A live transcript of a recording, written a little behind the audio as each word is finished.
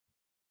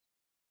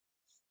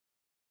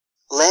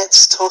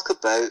Let's talk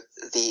about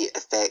the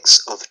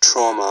effects of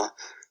trauma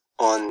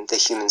on the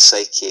human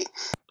psyche. In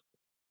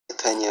my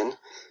opinion,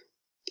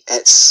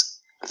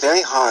 it's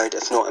very hard,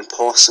 if not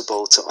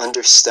impossible, to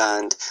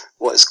understand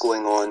what is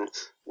going on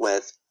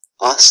with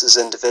us as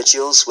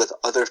individuals, with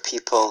other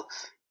people,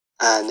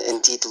 and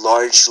indeed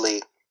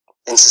largely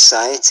in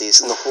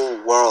societies, in the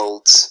whole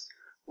world,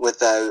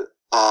 without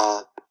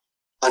a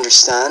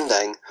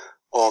understanding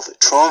of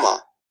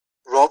trauma.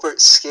 Robert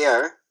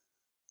Scaer,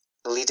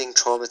 a leading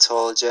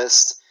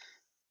traumatologist,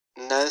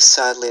 now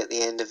sadly at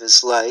the end of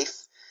his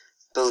life,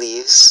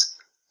 believes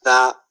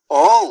that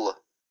all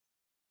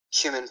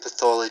human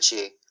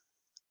pathology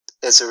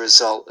is a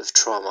result of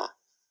trauma.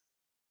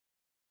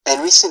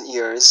 In recent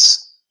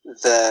years,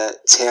 the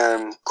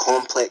term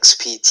complex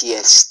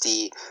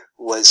PTSD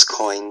was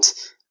coined,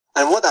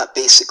 and what that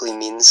basically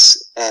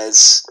means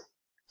is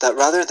that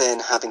rather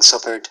than having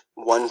suffered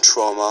one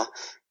trauma,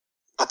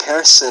 a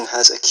person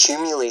has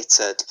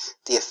accumulated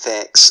the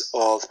effects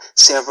of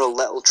several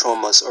little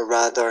traumas, or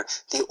rather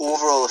the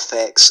overall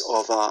effects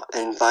of an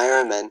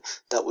environment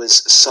that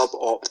was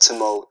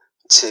suboptimal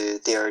to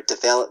their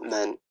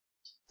development.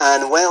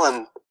 And while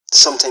I'm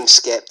sometimes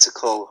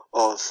skeptical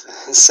of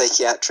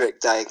psychiatric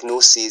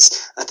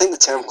diagnoses, I think the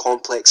term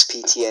complex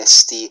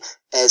PTSD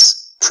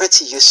is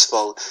pretty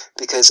useful,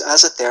 because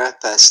as a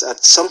therapist, I've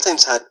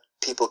sometimes had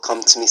people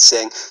come to me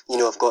saying, you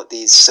know, I've got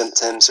these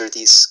symptoms or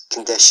these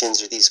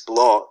conditions or these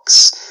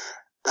blocks,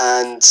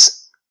 and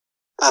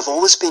I've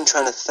always been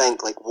trying to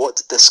think, like, what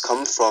did this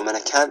come from? And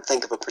I can't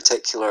think of a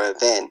particular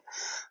event.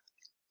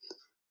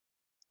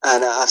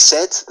 And I've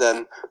said to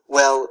them,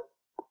 well,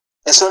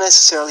 it's not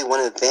necessarily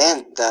one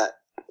event that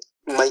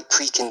might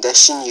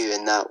precondition you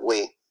in that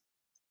way.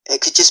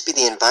 It could just be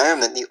the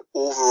environment, the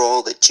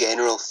overall, the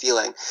general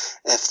feeling.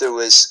 If there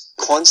was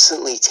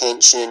constantly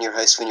tension in your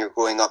house when you're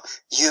growing up,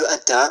 you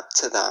adapt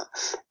to that.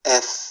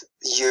 If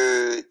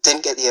you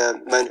didn't get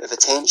the amount of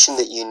attention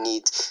that you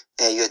need,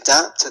 you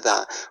adapt to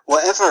that.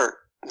 Whatever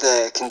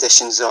the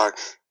conditions are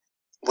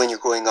when you're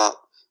growing up,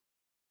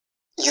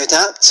 you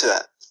adapt to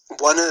it.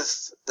 One of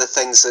the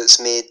things that's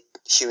made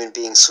human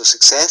beings so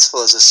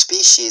successful as a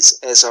species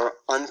is our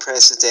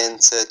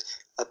unprecedented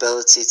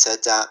ability to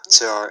adapt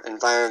to our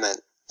environment.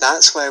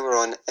 That's why we're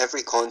on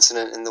every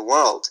continent in the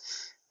world.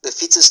 The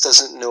fetus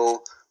doesn't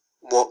know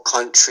what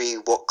country,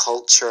 what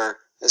culture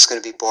it's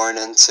going to be born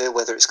into,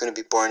 whether it's going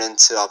to be born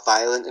into a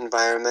violent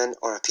environment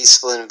or a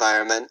peaceful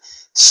environment,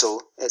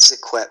 so it's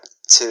equipped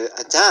to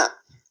adapt.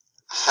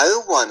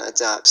 How one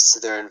adapts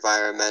to their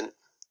environment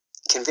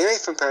can vary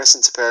from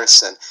person to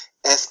person.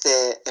 If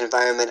the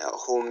environment at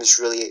home is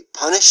really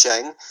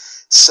punishing,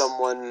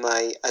 someone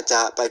might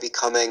adapt by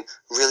becoming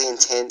really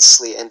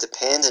intensely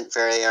independent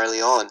very early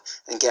on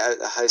and get out of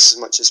the house as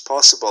much as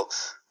possible.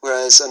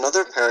 Whereas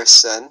another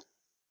person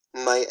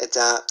might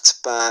adapt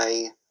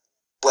by,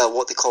 well,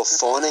 what they call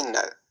fawning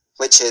now,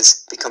 which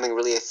is becoming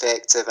really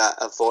effective at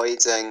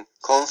avoiding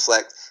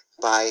conflict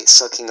by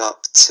sucking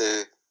up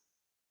to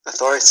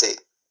authority.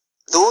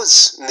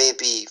 Those may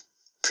be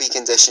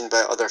preconditioned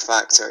by other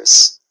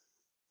factors.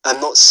 I'm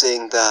not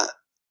saying that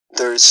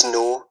there's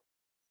no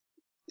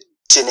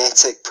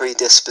genetic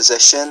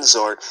predispositions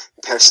or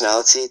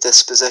personality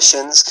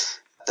dispositions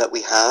that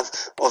we have.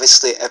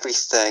 Obviously,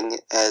 everything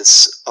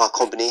is a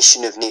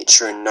combination of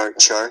nature and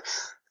nurture,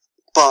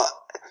 but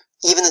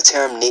even the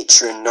term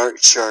nature and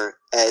nurture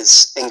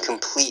is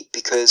incomplete,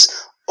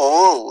 because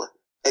all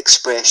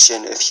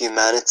expression of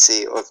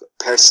humanity, of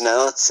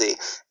personality,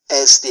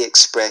 is the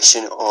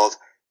expression of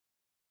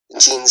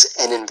genes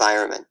in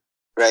environment,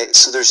 right?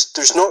 So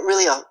there's not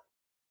really a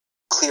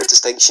clear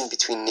distinction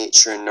between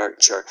nature and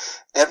nurture.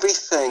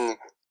 Everything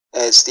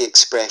is the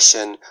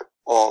expression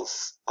of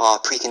a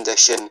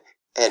precondition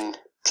in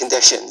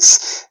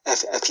conditions,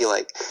 if you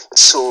like.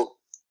 So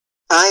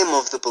I am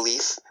of the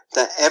belief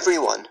that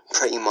everyone,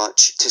 pretty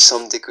much, to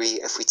some degree,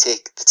 if we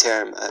take the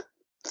term at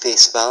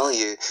face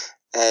value,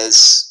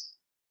 is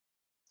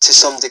to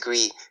some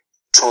degree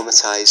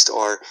traumatized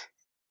or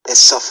is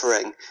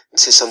suffering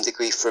to some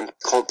degree from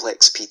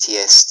complex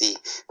PTSD.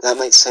 That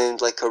might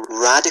sound like a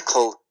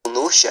radical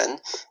notion,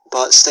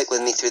 but stick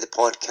with me through the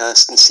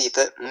podcast and see if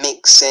it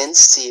makes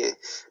sense to you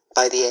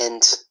by the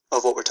end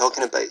of what we're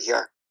talking about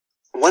here.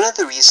 One of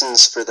the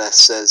reasons for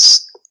this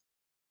is,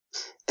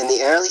 in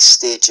the early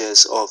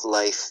stages of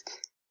life,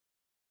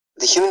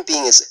 the human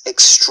being is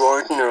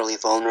extraordinarily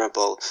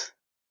vulnerable.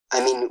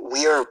 I mean,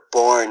 we are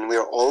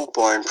all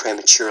born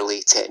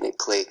prematurely,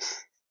 technically,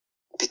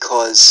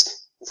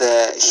 because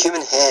the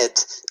human head,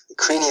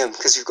 cranium,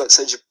 because we've got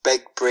such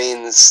big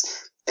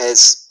brains,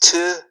 is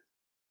too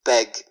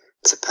big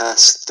to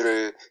pass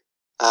through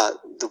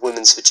the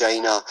woman's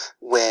vagina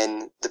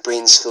when the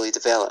brain's fully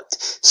developed.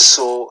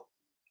 So,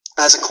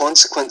 as a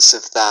consequence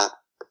of that,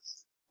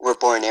 we're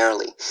born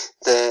early.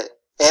 The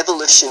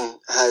evolution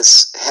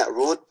has hit a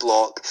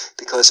roadblock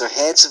because our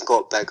heads have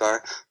got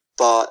bigger,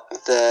 but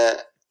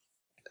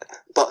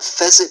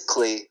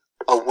physically,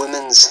 a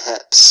woman's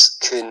hips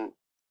couldn't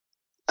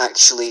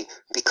actually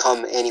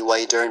become any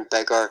wider and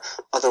bigger.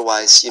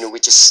 Otherwise, they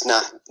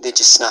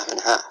just snap in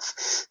half.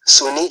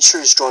 So nature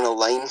has drawn a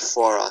line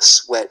for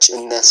us, which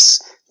in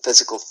this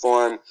physical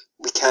form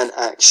we can't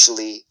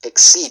actually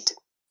exceed.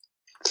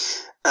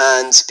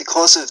 And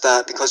because of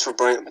that, because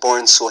we're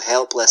born so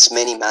helpless,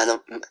 many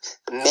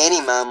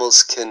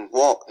mammals can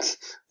walk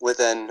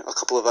within a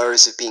couple of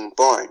hours of being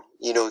born.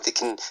 They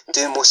can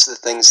do most of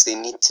the things they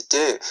need to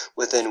do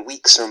within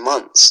weeks or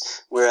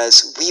months,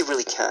 whereas we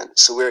really can't.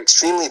 So we're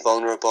extremely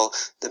vulnerable,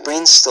 the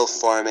brain's still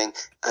forming,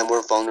 and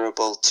we're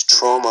vulnerable to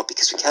trauma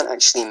because we can't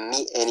actually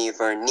meet any of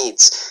our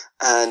needs.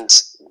 And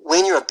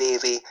when you're a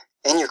baby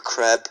in your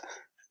crib,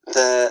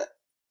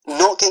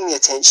 not getting the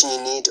attention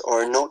you need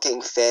or not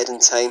getting fed in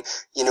time,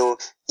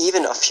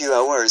 even a few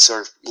hours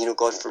or,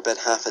 God forbid,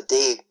 half a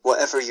day,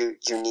 whatever your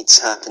needs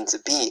happen to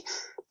be,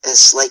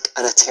 is like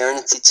an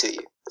eternity to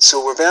you.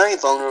 So we're very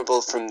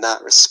vulnerable from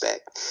that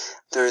respect.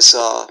 There's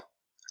a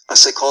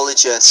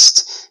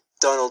psychologist,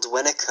 Donald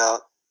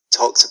Winnicott,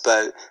 talked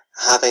about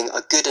having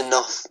a good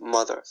enough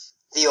mother.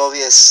 The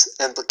obvious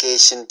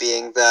implication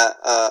being that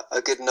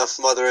a good enough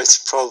mother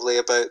is probably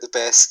about the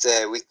best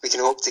we can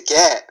hope to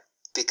get,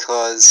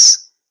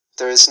 because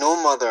there is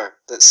no mother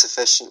that's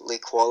sufficiently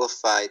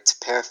qualified to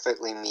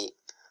perfectly meet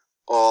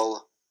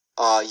all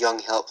young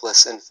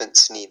helpless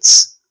infants'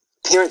 needs.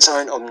 Parents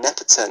aren't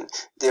omnipotent,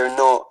 they're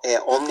not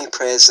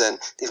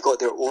omnipresent, they've got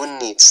their own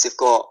needs, they've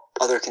got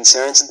other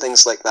concerns and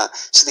things like that,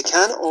 so they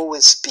can't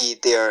always be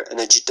there in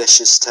a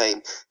judicious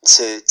time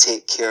to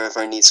take care of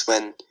our needs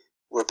when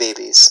we're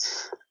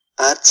babies.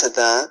 Add to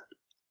that,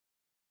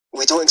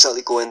 we don't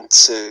exactly go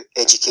into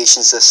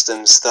education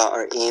systems that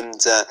are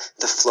aimed at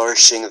the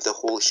flourishing of the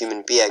whole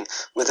human being,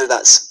 whether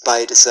that's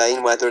by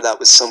design, whether that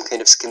was some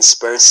kind of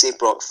conspiracy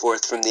brought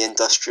forth from the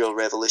Industrial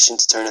Revolution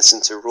to turn us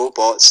into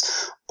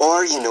robots,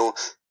 or,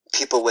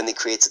 people when they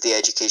created the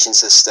education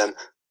system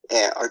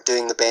are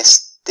doing the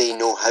best they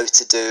know how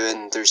to do,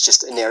 and there's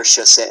just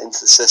inertia set into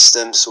the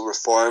system, so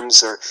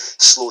reforms are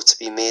slow to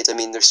be made. I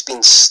mean, there's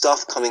been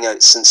stuff coming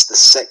out since the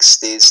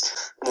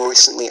 60s. More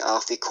recently,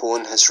 Alfie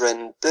Kohn has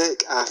written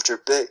book after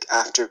book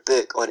after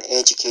book on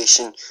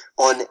education,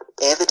 on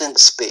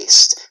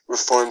evidence-based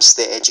reforms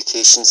to the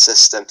education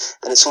system,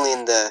 and it's only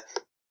in the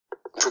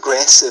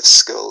progressive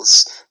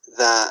schools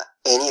that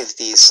any of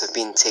these have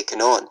been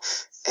taken on.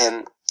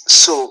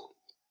 So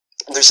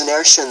there's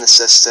inertia in the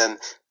system,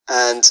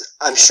 and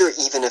I'm sure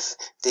even if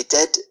they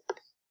did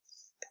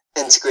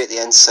integrate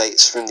the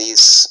insights from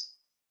these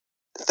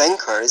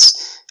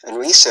thinkers and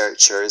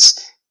researchers,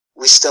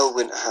 we still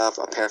wouldn't have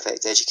a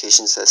perfect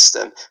education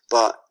system,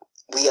 but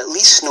we at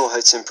least know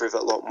how to improve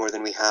it a lot more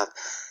than we have.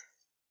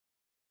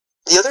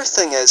 The other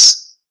thing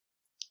is,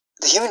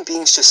 the human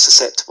being's just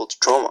susceptible to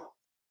trauma.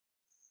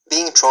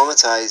 Being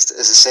traumatized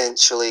is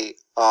essentially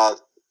a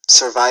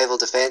survival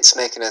defense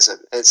mechanism.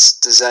 It's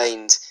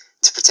designed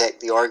to protect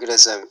the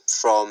organism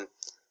from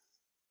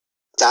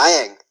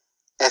dying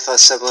if a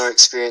similar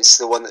experience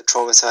to the one that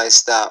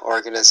traumatized that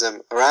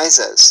organism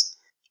arises.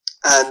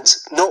 And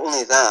not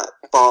only that,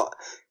 but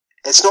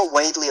it's not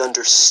widely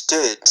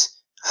understood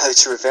how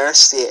to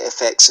reverse the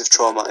effects of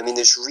trauma. I mean,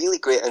 there's really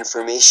great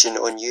information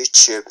on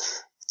YouTube,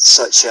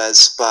 such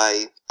as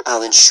by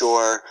Alan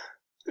Shore,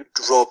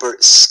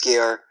 Robert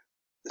Scaer.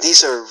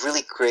 These are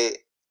really great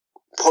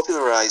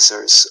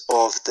popularizers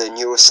of the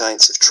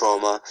neuroscience of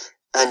trauma,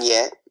 and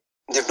yet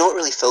they've not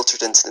really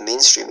filtered into the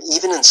mainstream.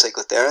 Even in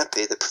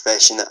psychotherapy, the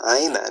profession that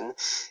I'm in,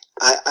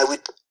 I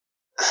would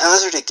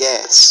hazard a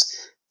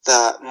guess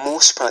that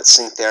most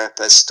practicing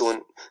therapists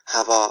don't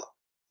have a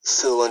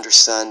full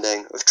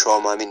understanding of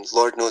trauma. I mean,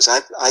 Lord knows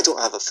I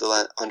don't have a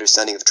full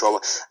understanding of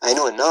trauma. I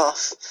know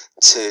enough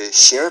to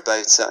share about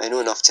it. I know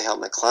enough to help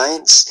my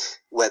clients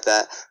with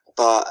it,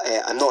 but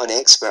I'm not an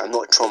expert. I'm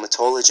not a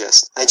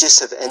traumatologist. I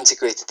just have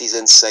integrated these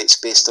insights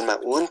based on my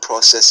own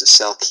process of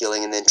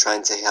self-healing and then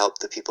trying to help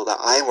the people that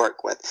I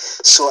work with.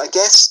 So I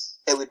guess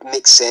it would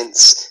make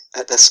sense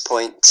at this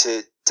point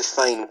to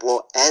define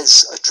what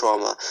is a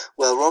trauma.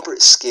 Well,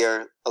 Robert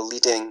Scaer, a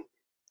leading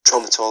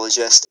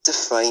traumatologist,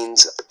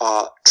 defines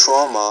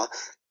trauma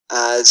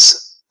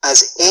as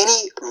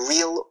any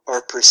real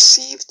or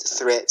perceived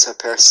threat to a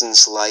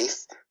person's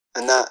life,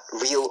 and that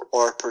real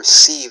or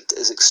perceived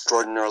is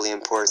extraordinarily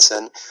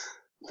important,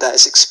 that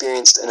is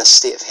experienced in a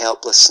state of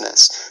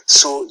helplessness.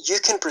 So you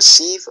can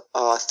perceive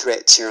a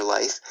threat to your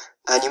life,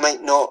 and you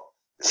might not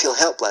feel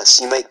helpless.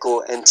 You might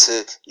go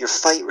into your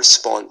fight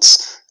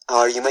response,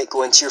 or you might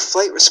go into your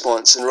flight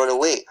response and run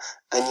away,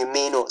 and you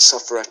may not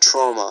suffer a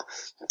trauma.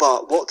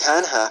 But what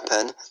can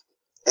happen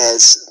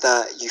is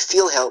that you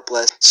feel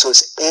helpless, so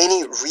it's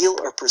any real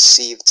or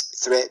perceived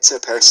threat to a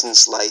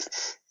person's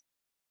life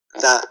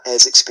that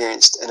is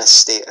experienced in a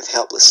state of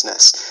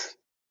helplessness.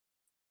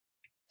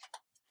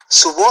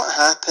 So what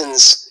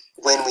happens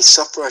when we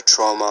suffer a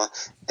trauma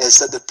is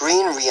that the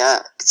brain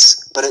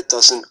reacts, but it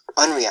doesn't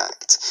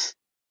unreact.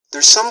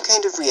 There's some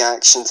kind of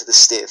reaction to the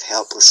state of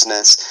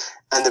helplessness,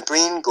 and the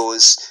brain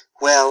goes,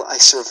 well, I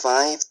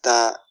survived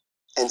that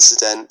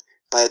incident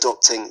by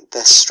adopting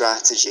this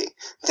strategy.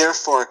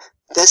 Therefore,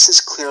 this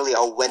is clearly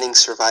a winning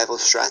survival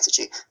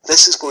strategy.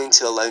 This is going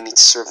to allow me to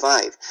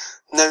survive.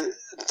 Now,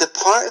 the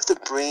part of the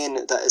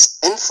brain that is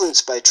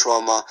influenced by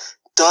trauma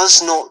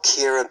does not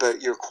care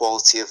about your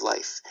quality of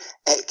life.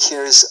 It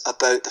cares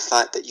about the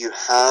fact that you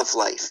have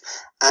life.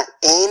 At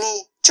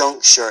any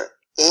juncture,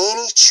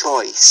 any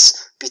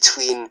choice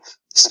between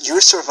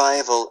your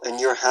survival and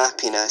your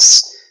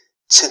happiness,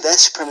 to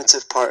this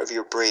primitive part of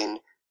your brain,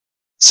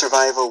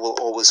 survival will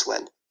always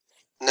win.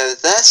 Now,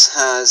 this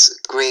has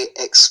great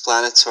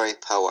explanatory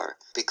power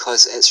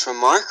because it's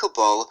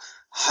remarkable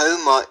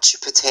how much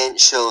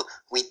potential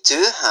we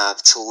do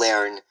have to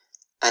learn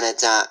and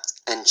adapt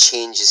and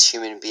change as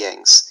human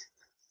beings.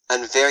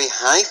 And very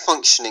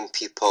high-functioning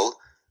people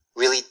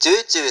really do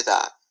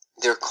that.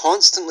 They're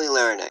constantly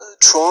learning.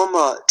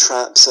 Trauma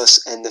traps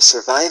us in the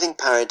surviving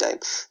paradigm.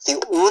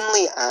 The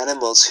only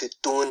animals who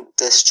don't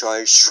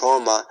discharge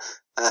trauma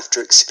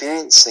after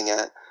experiencing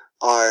it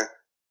are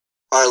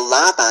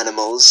lab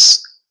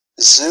animals,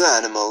 zoo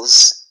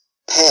animals,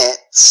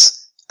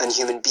 pets, and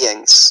human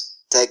beings.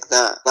 Dig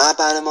that. Lab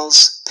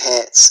animals,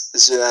 pets,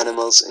 zoo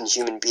animals, and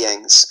human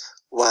beings.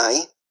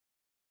 Why?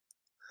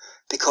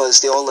 Because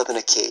they all live in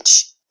a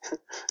cage.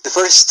 The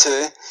first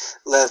two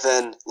live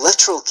in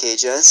literal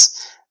cages,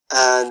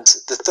 and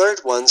the third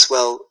ones,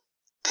 well,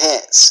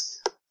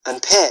 pets.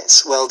 And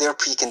pets, well, they're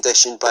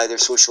preconditioned by their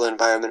social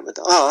environment with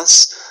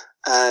us,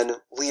 and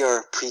we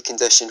are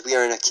preconditioned. We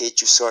are in a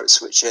cage of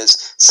sorts, which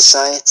is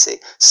society.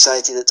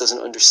 Society that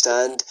doesn't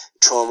understand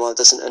trauma,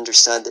 doesn't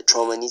understand that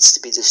trauma needs to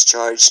be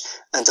discharged,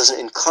 and doesn't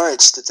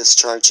encourage the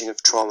discharging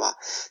of trauma.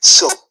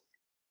 So,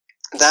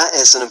 that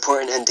is an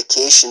important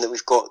indication that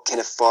we've got kind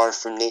of far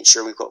from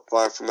nature, we've got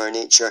far from our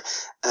nature,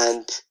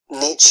 and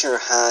nature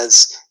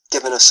has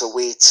given us a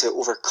way to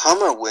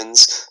overcome our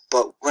wounds,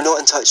 but we're not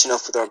in touch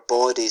enough with our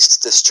bodies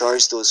to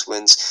discharge those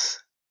wounds.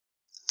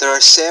 There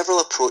are several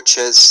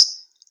approaches,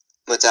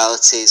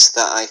 modalities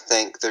that I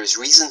think there's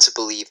reason to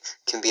believe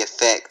can be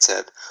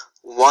effective.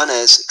 One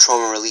is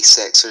trauma release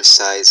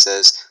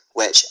exercises,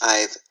 which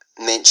I've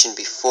mentioned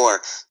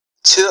before.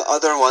 Two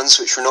other ones,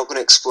 which we're not going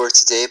to explore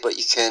today, but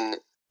you can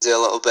do a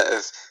little bit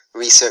of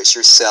research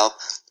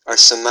yourself, are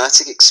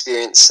somatic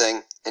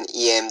experiencing and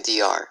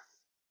EMDR.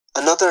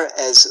 Another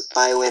is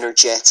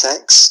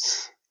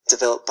bioenergetics,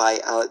 developed by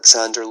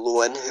Alexander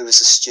Lowen, who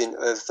was a student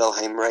of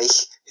Wilhelm Reich,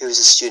 who was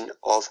a student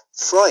of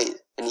Freud,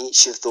 and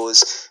each of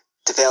those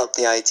developed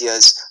the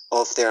ideas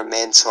of their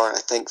mentor, I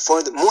think,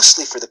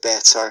 mostly for the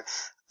better.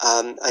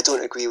 I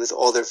don't agree with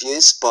all their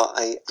views, but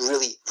I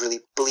really, really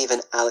believe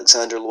in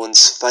Alexander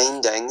Lowen's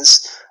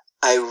findings.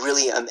 I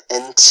really am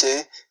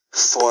into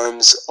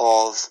forms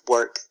of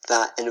work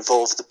that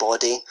involve the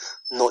body,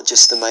 not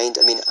just the mind.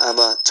 I mean, I'm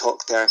a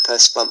talk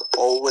therapist, but I'm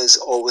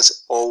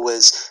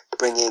always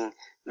bringing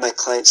my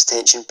client's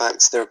attention back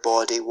to their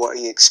body. What are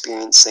you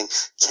experiencing?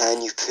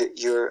 Can you put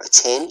your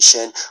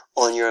attention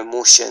on your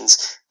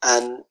emotions?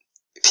 And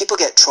people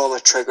get trauma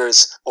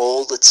triggers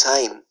all the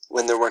time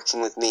when they're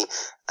working with me,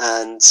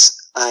 and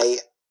I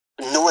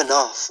know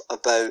enough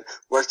about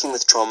working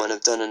with trauma and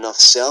have done enough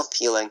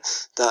self-healing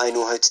that I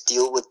know how to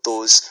deal with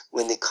those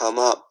when they come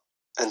up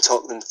and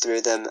talk them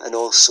through them, and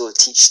also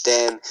teach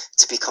them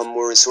to become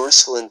more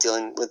resourceful in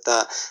dealing with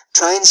that.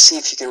 Try and see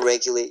if you can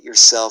regulate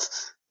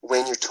yourself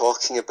when you're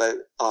talking about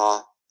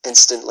an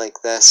incident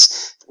like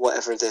this,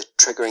 whatever the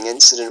triggering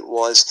incident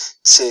was,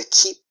 to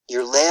keep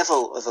your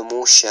level of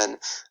emotion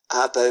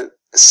at about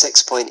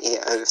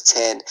 6.8 out of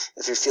 10.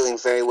 If you're feeling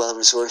very well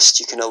resourced,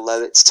 you can allow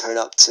it to turn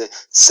up to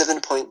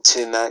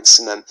 7.2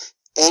 maximum.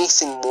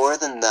 Anything more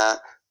than that,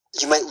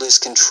 you might lose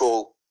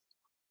control.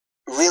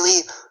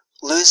 Really,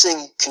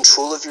 losing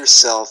control of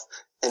yourself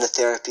in a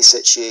therapy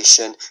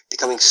situation,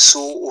 becoming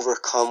so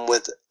overcome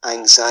with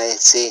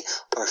anxiety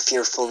or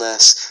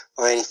fearfulness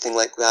or anything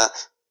like that,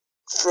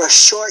 for a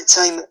short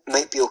time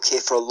might be okay.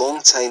 For a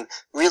long time,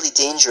 really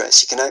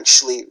dangerous. You can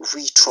actually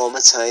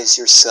re-traumatize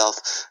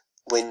yourself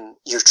when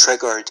you're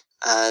triggered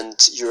and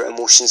your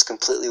emotions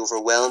completely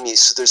overwhelm you.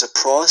 So there's a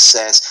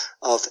process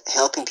of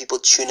helping people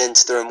tune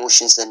into their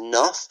emotions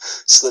enough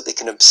so that they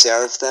can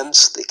observe them,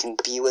 so they can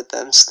be with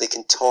them, so they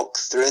can talk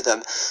through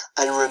them,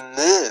 and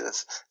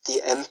remove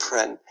the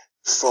imprint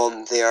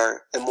from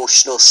their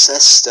emotional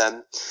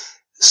system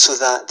so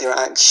that they're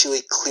actually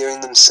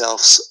clearing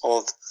themselves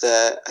of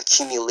the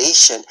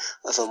accumulation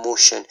of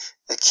emotion,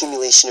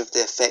 accumulation of the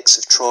effects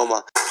of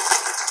trauma.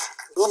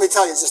 Let me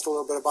tell you just a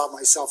little bit about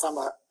myself. I'm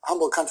a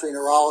humble country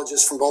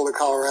neurologist from Boulder,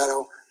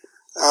 Colorado,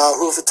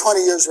 who for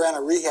 20 years ran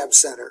a rehab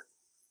center.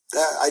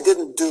 I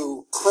didn't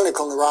do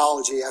clinical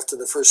neurology after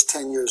the first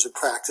 10 years of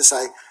practice.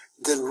 I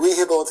did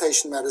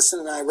rehabilitation medicine,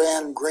 and I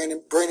ran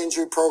brain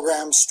injury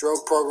programs,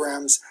 stroke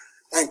programs,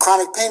 and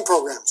chronic pain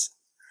programs.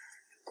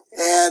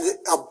 And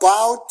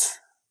about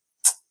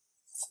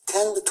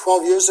 10 to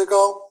 12 years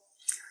ago,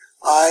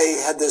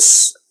 I had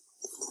this,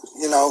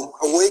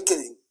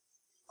 awakening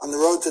on the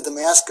road to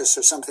Damascus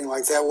or something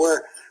like that,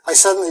 where I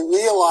suddenly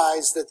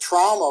realized that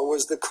trauma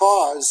was the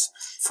cause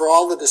for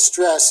all the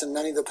distress in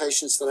many of the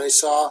patients that I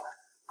saw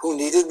who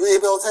needed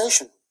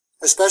rehabilitation,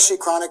 especially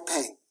chronic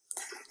pain.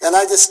 And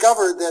I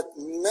discovered that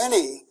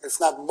many, if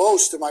not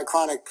most, of my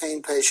chronic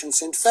pain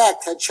patients, in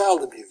fact, had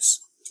child abuse.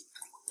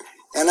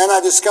 And then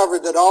I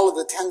discovered that all of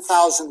the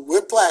 10,000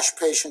 whiplash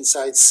patients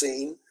I'd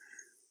seen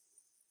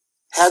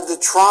had the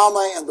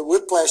trauma and the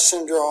whiplash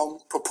syndrome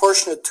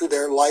proportionate to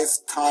their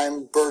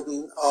lifetime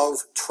burden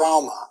of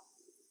trauma.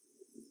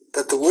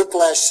 That the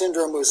whiplash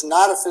syndrome was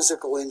not a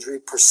physical injury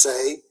per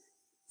se,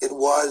 it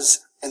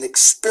was an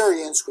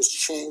experience which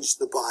changed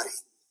the body.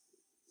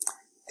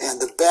 And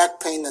the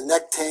back pain, the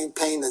neck pain,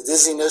 the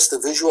dizziness, the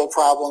visual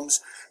problems,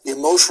 the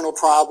emotional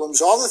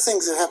problems, all the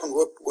things that happen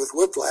with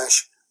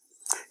whiplash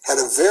had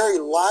a very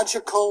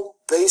logical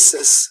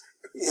basis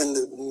in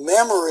the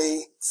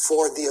memory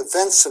for the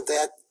events of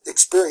that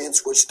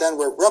experience, which then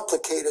were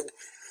replicated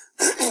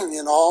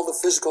in all the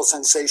physical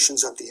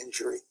sensations of the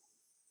injury.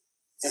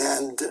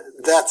 And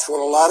that's what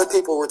a lot of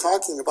people were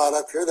talking about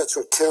up here. That's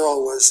what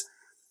Carol was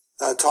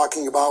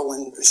talking about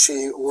when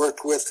she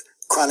worked with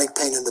chronic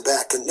pain in the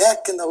back and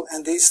neck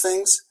and these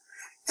things.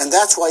 And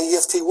that's why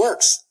EFT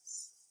works.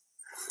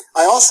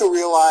 I also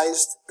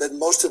realized that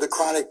most of the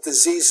chronic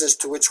diseases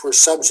to which we're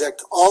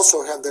subject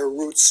also have their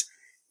roots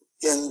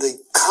in the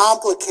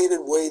complicated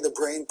way the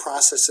brain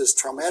processes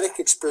traumatic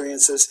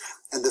experiences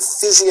and the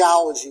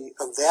physiology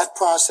of that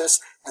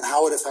process and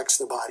how it affects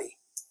the body.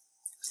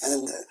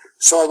 And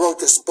so I wrote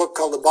this book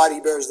called The Body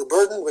Bears the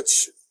Burden,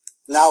 which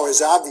now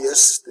is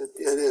obvious that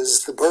it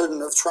is the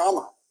burden of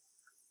trauma.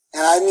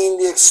 And I mean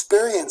the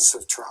experience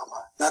of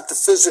trauma, not the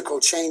physical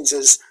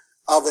changes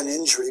of an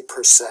injury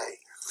per se.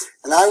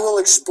 And I will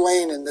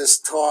explain in this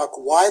talk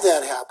why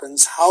that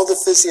happens, how the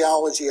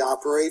physiology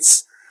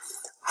operates,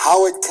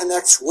 how it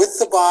connects with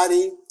the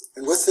body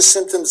and with the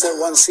symptoms that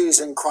one sees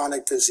in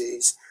chronic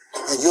disease.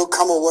 And you'll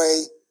come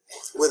away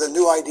with a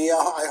new idea,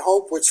 I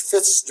hope, which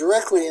fits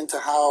directly into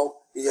how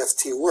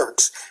EFT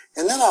works.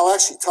 And then I'll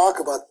actually talk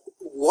about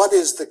what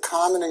is the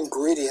common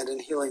ingredient in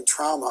healing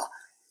trauma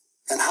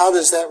and how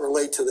does that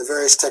relate to the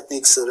various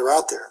techniques that are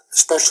out there,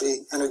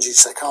 especially energy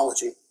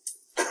psychology.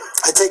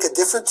 I take a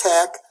different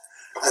tack.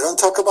 I don't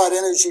talk about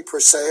energy per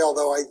se,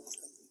 although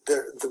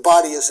the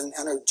body is an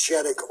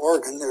energetic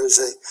organ. There's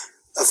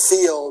a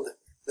field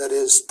that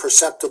is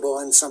perceptible,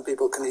 and some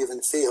people can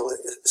even feel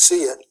it,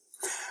 see it.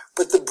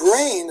 But the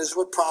brain is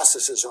what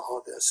processes all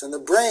of this, and the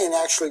brain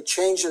actually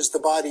changes the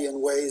body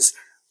in ways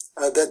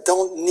that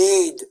don't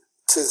need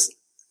to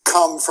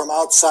come from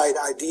outside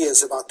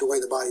ideas about the way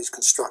the body is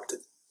constructed.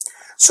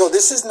 So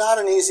this is not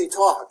an easy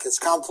talk. It's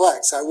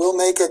complex. I will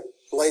make it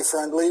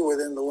lay-friendly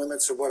within the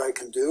limits of what I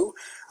can do.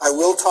 I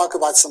will talk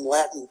about some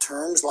Latin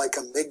terms like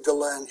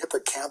amygdala and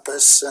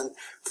hippocampus and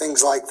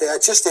things like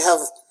that, just to have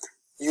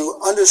you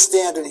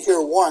understand and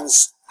hear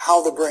once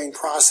how the brain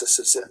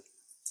processes it.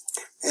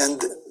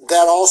 And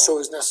that also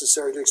is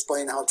necessary to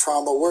explain how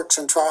trauma works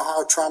and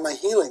how trauma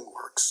healing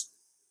works.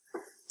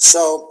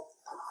 So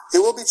it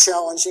will be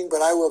challenging,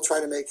 but I will try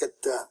to make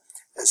it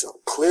as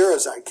clear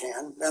as I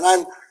can. And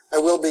I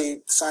will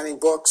be signing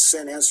books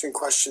and answering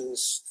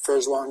questions for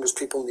as long as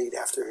people need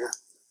after here.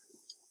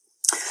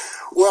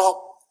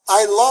 Well,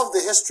 I love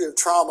the history of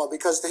trauma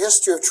because the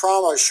history of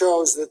trauma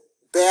shows that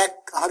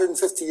back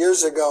 150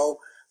 years ago,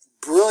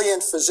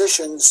 brilliant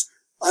physicians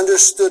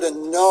understood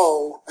and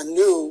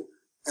knew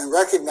and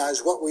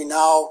recognized what we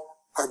now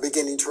are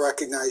beginning to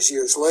recognize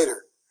years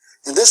later.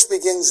 And this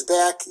begins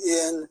back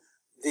in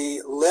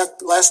the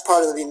last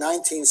part of the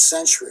 19th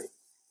century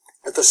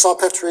at the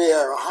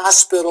Salpêtrière, a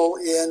hospital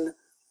in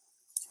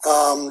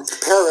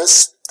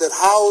Paris that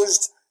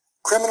housed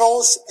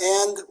criminals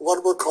and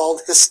what were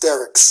called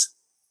hysterics.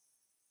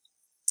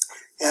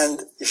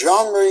 And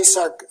Jean-Marie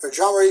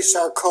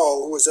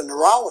Sarcot, who was a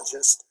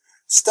neurologist,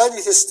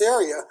 studied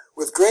hysteria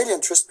with great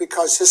interest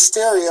because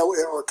hysteria,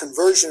 or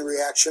conversion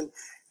reaction,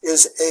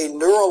 is a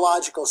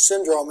neurological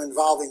syndrome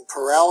involving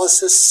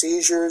paralysis,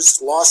 seizures,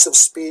 loss of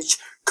speech,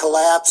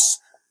 collapse,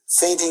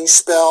 fainting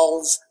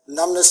spells,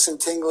 numbness and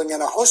tingling,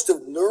 and a host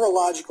of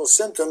neurological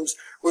symptoms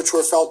which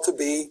were felt to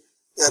be,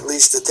 at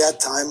least at that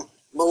time,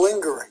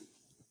 malingering.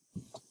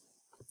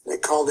 They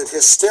called it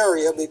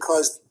hysteria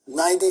because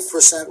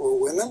 90% were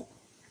women,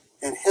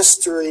 and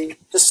hysteria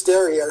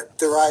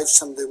derives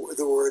from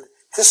the word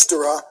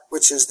hystera,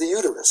 which is the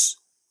uterus.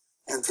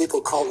 And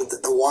people called it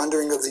the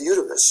wandering of the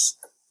uterus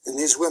in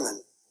these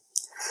women.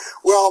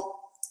 Well,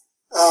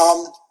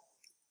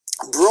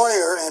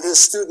 Breuer and his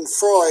student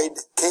Freud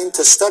came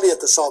to study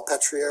at the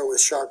Salpêtrière with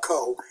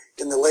Charcot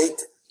in the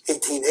late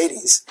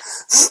 1880s,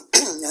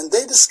 and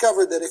they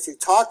discovered that if you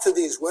talk to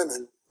these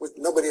women,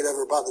 nobody had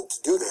ever bothered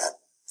to do that,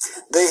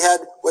 they had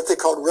what they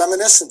called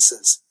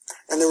reminiscences.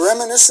 And the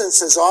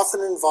reminiscences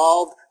often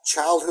involved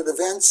childhood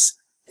events,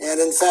 and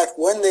in fact,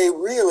 when they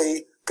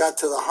really got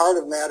to the heart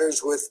of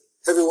matters with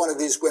every one of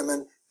these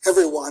women,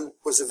 everyone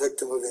was a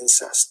victim of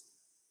incest.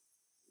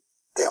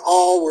 They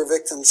all were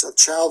victims of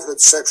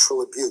childhood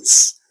sexual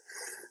abuse.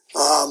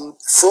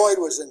 Freud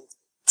was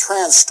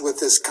entranced with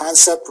this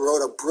concept,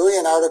 wrote a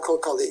brilliant article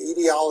called The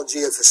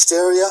Etiology of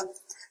Hysteria,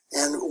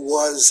 and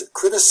was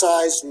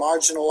criticized,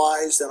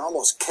 marginalized, and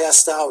almost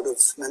cast out of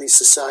many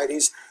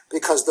societies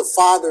because the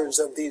fathers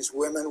of these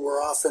women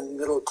were often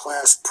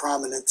middle-class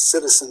prominent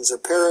citizens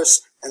of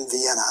Paris and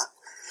Vienna.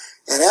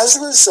 And as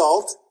a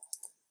result,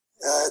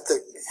 at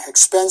the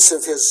expense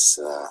of his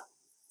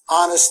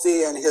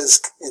honesty and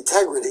his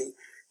integrity,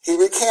 he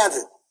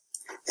recanted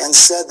and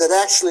said that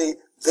actually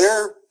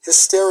their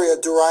hysteria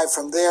derived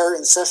from their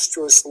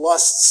incestuous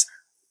lusts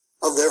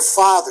of their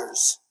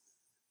fathers,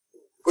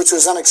 which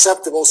was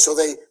unacceptable, so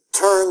they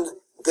turned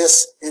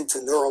this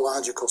into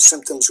neurological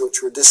symptoms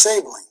which were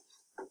disabling.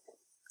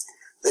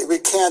 They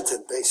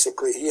recanted,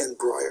 basically, he and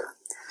Breuer.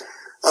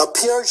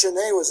 Pierre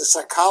Genet was a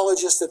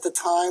psychologist at the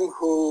time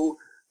who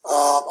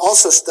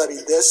also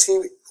studied this.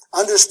 He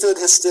understood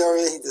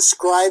hysteria. He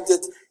described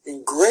it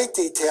in great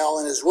detail,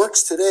 and his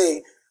works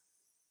today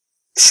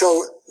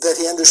show that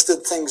he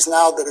understood things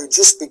now that are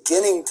just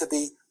beginning to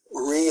be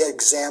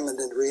re-examined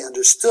and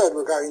re-understood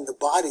regarding the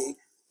body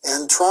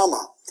and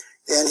trauma.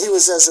 And he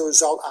was, as a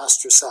result,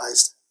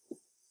 ostracized.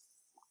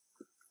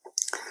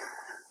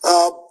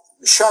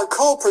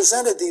 Charcot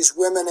presented these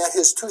women at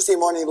his Tuesday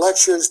morning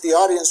lectures. The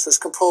audience was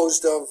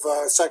composed of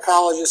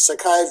psychologists,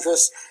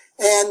 psychiatrists,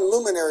 and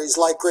luminaries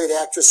like great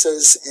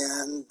actresses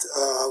and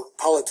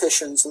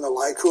politicians and the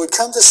like, who would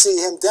come to see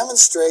him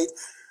demonstrate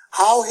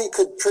how he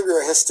could trigger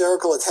a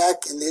hysterical attack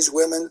in these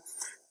women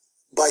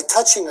by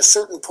touching a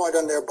certain point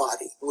on their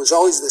body. It was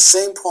always the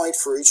same point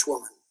for each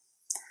woman.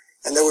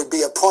 And there would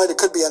be a point, it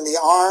could be on the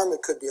arm,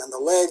 it could be on the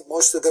leg,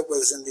 most of it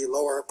was in the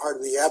lower part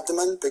of the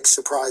abdomen, big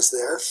surprise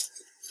there.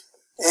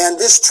 And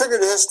this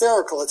triggered a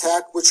hysterical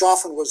attack, which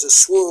often was a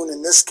swoon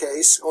in this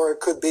case, or it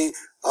could be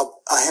a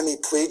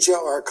hemiplegia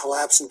or a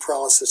collapse and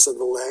paralysis of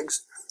the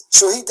legs.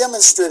 So he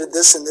demonstrated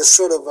this in this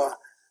sort of a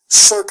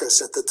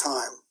circus at the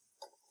time.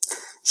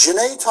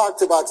 Genet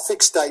talked about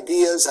fixed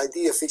ideas,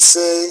 idea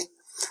fixée,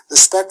 the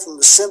spectrum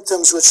of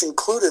symptoms, which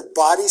included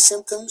body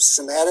symptoms,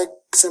 somatic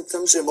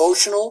symptoms,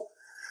 emotional,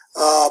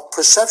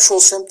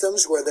 perceptual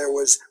symptoms where there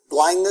was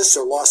blindness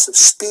or loss of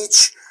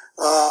speech,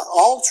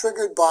 all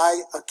triggered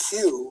by a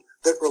cue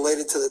that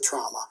related to the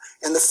trauma.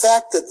 And the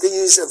fact that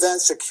these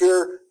events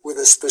occur with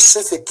a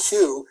specific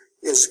cue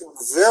is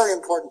very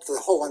important to the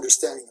whole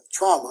understanding of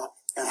trauma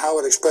and how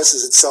it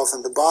expresses itself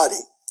in the body.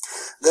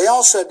 They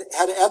also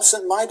had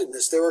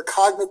absent-mindedness. They were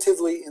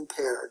cognitively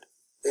impaired.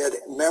 They had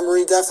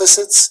memory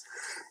deficits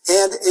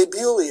and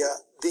abulia,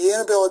 the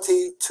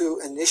inability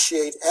to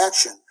initiate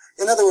action.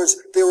 In other words,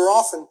 they were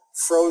often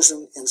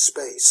frozen in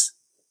space,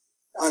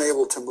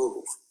 unable to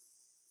move.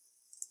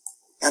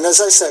 And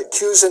as I said,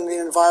 cues in the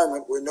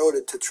environment were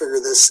noted to trigger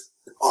this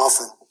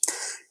often.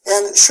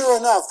 And sure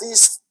enough,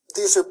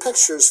 these are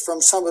pictures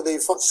from some of the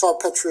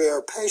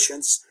Salpêtrière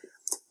patients.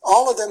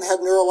 All of them had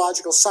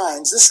neurological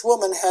signs. This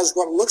woman has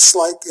what looks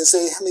like is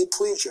a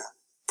hemiplegia,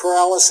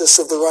 paralysis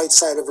of the right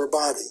side of her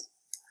body.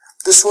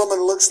 This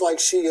woman looks like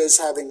she is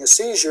having a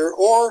seizure,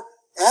 or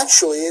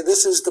actually,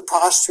 this is the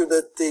posture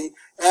that the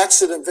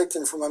accident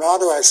victim from an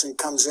auto accident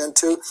comes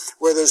into,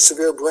 where there's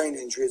severe brain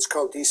injury. It's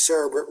called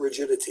decerebrate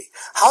rigidity.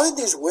 How did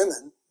these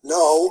women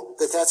know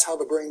that that's how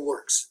the brain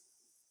works?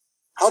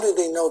 How did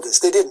they know this?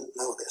 They didn't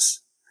know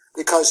this,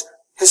 because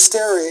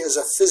hysteria is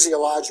a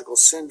physiological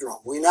syndrome.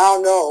 We now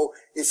know,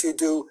 if you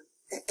do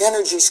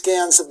energy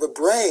scans of the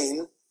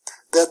brain,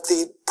 that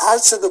the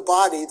parts of the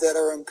body that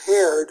are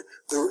impaired,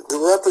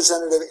 the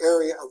representative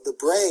area of the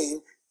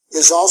brain,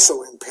 is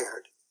also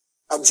impaired,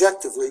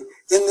 objectively,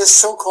 in this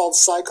so-called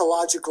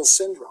psychological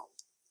syndrome.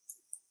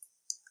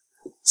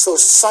 So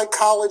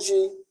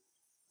psychology,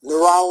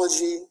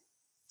 neurology,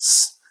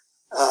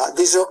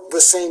 these are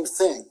the same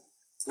thing.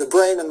 The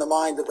brain and the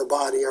mind of the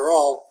body are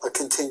all a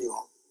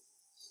continuum.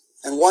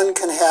 And one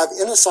can have,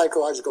 in a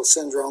psychological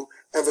syndrome,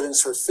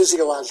 evidence for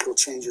physiological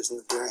changes in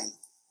the brain.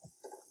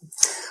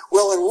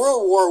 Well, in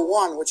World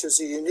War I, which was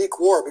a unique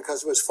war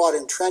because it was fought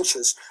in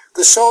trenches,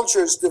 the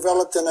soldiers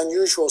developed an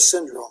unusual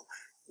syndrome.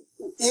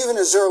 Even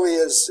as early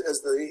as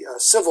the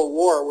Civil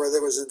War, where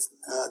there was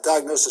a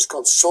diagnosis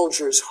called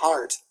soldier's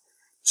heart,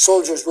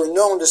 soldiers were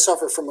known to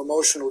suffer from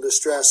emotional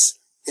distress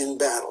in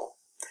battle.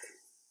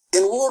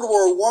 In World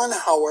War I,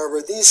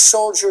 however, these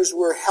soldiers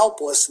were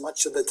helpless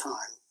much of the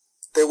time.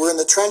 They were in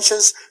the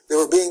trenches, they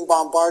were being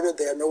bombarded,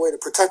 they had no way to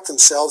protect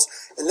themselves,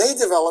 and they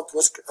developed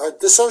what's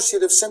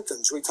dissociative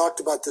symptoms. We talked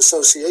about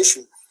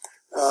dissociation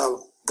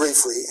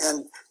briefly,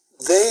 and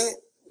they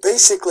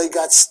basically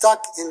got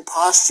stuck in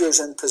postures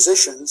and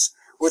positions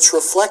which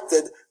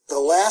reflected the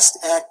last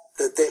act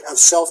of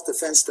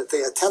self-defense that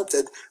they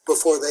attempted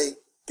before they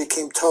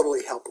became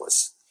totally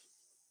helpless.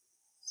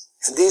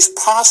 And these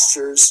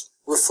postures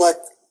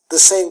reflect the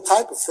same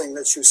type of thing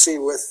that you see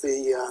with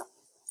the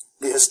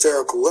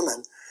hysterical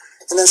women.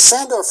 And then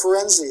Sandor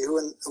Ferenczi,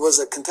 who was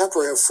a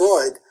contemporary of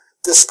Freud,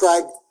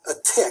 described a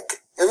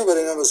tic.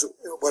 Everybody knows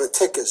what a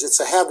tic is. It's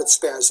a habit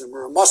spasm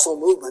or a muscle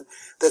movement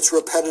that's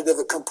repetitive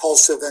and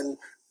compulsive and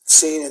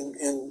seen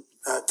in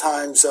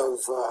times of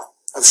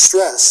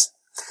stress,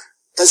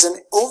 as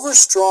an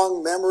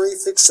overstrong memory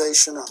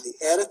fixation on the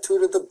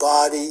attitude of the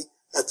body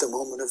at the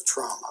moment of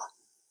trauma.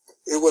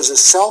 It was a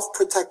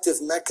self-protective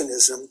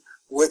mechanism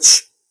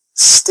which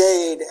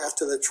stayed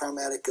after the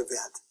traumatic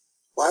event.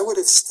 Why would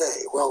it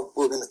stay? Well,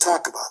 we're going to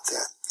talk about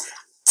that.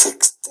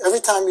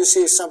 Every time you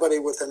see somebody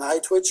with an eye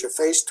twitch, a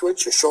face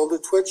twitch, a shoulder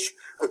twitch,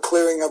 a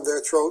clearing of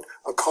their throat,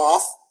 a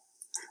cough,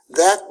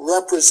 that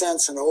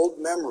represents an old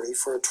memory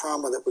for a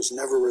trauma that was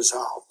never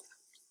resolved.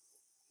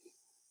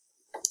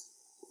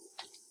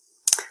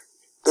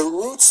 The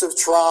roots of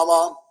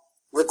trauma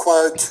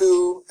require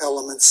two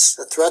elements,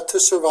 a threat to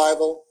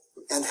survival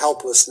and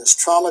helplessness.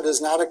 Trauma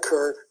does not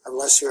occur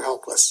unless you're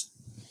helpless.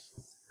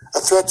 A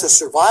threat to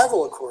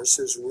survival, of course,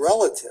 is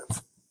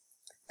relative.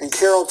 And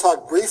Carol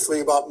talked briefly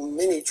about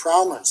mini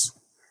traumas.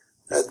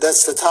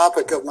 That's the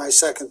topic of my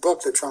second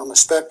book, The Trauma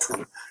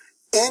Spectrum.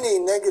 Any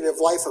negative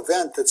life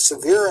event that's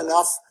severe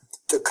enough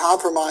to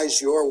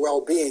compromise your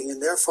well-being,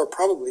 and therefore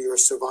probably your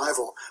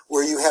survival,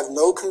 where you have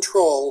no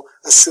control,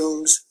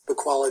 assumes the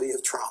quality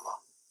of trauma.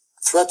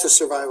 Threat to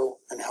survival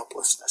and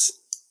helplessness.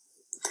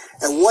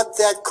 And what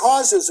that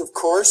causes, of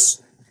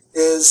course,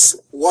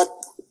 is what,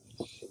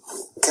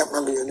 can't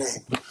remember your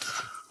name,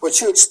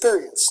 what you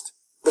experienced,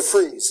 the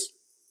freeze.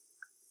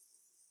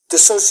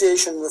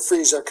 Dissociation and the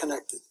freeze are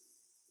connected.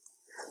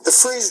 The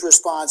freeze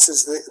response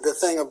is the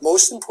thing of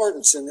most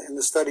importance in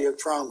the study of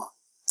trauma.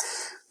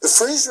 The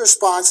freeze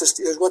response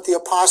is what the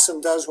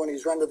opossum does when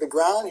he's run to the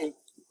ground. He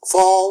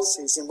falls,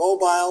 he's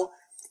immobile,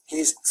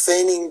 he's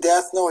feigning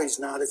death. No, he's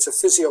not. It's a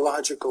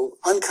physiological,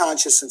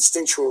 unconscious,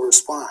 instinctual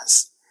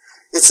response.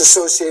 It's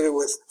associated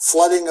with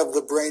flooding of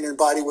the brain and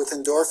body with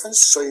endorphins,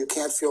 so you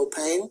can't feel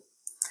pain.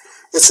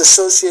 It's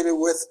associated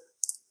with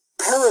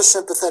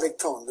parasympathetic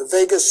tone. The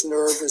vagus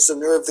nerve is the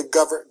nerve that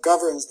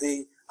governs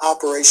the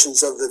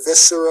operations of the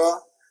viscera,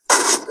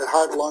 the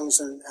heart, lungs,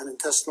 and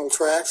intestinal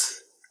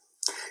tract.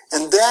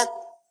 And that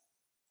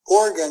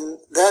organ,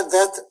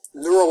 that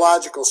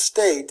neurological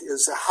state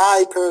is a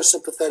high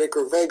parasympathetic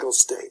or vagal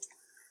state,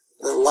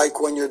 like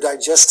when you're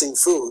digesting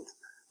food.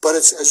 But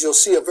it's, as you'll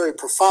see, a very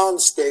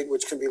profound state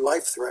which can be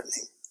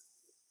life-threatening.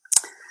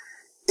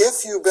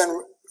 If you've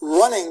been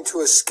running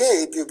to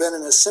escape, you've been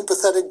in a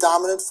sympathetic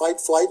dominant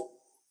fight-flight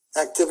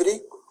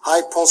activity,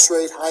 high pulse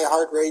rate, high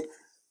heart rate,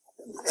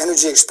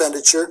 energy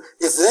expenditure.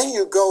 If then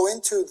you go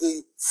into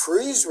the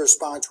freeze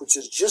response, which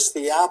is just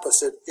the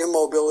opposite,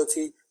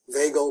 immobility,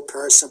 vagal,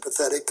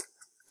 parasympathetic,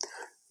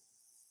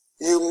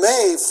 you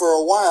may for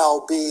a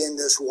while be in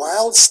this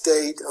wild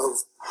state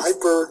of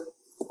hyper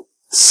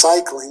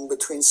cycling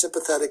between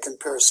sympathetic and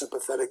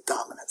parasympathetic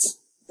dominance.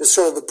 It's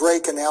sort of the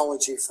brake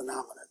analogy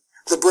phenomenon,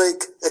 the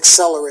brake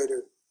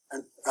accelerator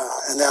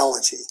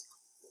analogy.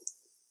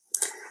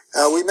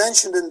 We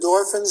mentioned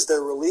endorphins.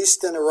 They're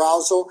released in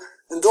arousal.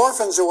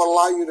 Endorphins are what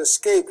allow you to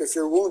escape if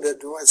you're wounded.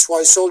 It's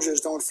why soldiers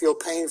don't feel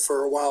pain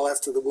for a while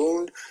after the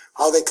wound,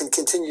 how they can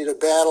continue to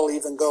battle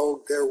even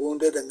though they're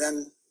wounded and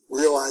then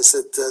realize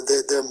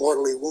that they're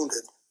mortally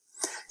wounded.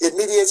 It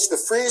mediates the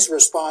freeze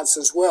response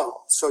as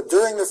well. So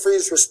during the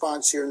freeze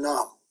response, you're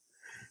numb.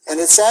 And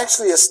it's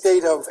actually a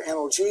state of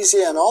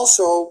analgesia and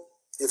also,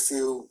 if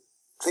you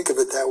think of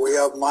it that way,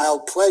 of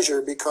mild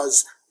pleasure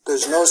because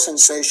there's no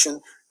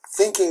sensation,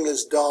 thinking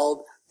is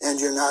dulled, and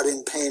you're not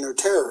in pain or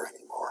terror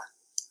anymore.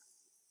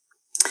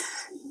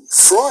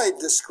 Freud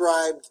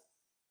described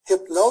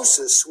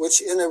hypnosis,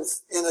 which in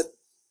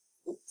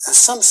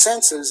some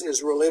senses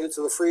is related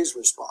to the freeze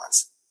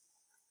response.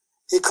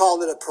 He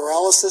called it a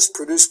paralysis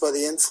produced by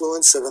the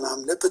influence of an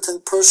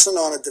omnipotent person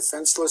on a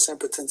defenseless,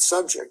 impotent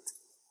subject.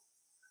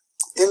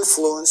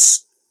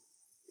 Influence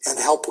and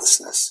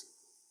helplessness.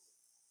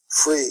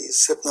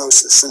 Freeze,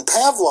 hypnosis. And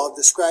Pavlov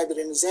described it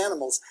in his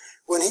animals.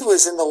 When he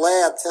was in the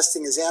lab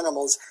testing his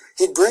animals,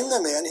 he'd bring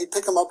them in, he'd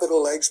pick them up by the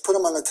legs, put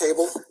them on the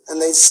table,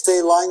 and they'd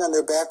stay lying on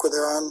their back with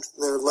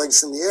their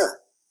legs in the air.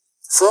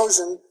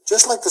 Frozen,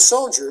 just like the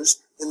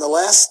soldiers, in the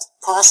last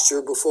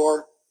posture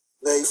before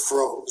they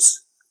froze.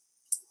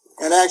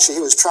 And actually,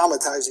 he was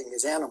traumatizing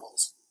his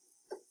animals.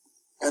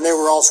 And they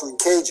were also in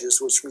cages,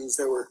 which means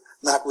they were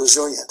not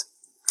resilient.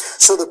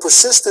 So the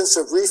persistence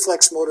of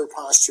reflex motor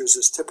postures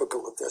is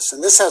typical of this.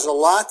 And this has a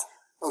lot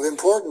of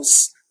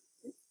importance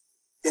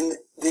in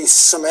the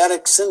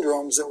somatic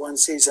syndromes that one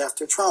sees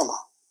after trauma.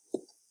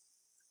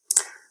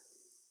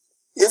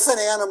 If an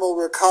animal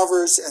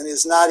recovers and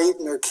is not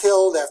eaten or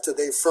killed after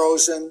they've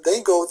frozen,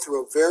 they go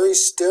through a very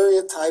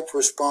stereotyped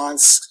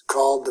response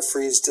called the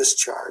freeze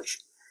discharge.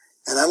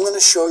 And I'm going to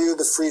show you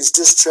the freeze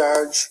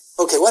discharge.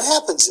 Okay, what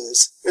happens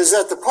is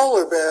that the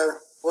polar bear,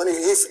 when he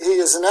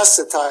is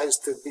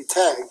anesthetized to be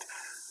tagged,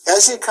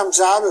 as he comes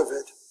out of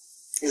it,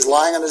 he's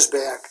lying on his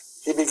back.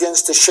 He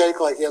begins to shake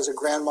like he has a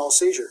grand mal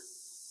seizure.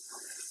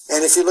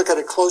 And if you look at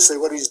it closely,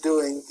 what he's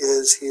doing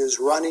is he is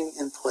running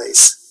in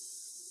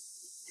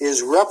place. He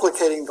is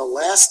replicating the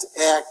last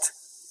act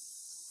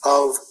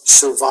of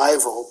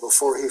survival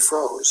before he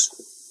froze.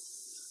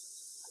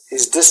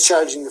 He's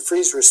discharging the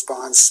freeze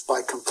response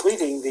by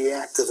completing the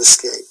act of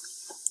escape.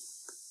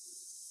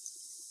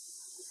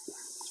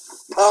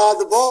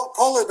 The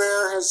polar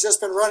bear has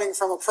just been running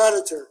from a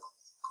predator.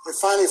 It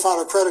finally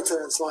found a predator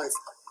in its life.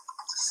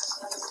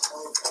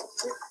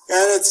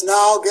 And it's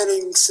now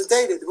getting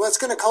sedated. Well, it's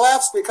going to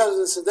collapse because of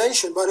the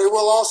sedation, but it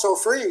will also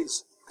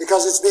freeze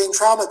because it's being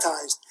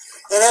traumatized.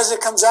 And as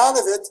it comes out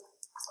of it,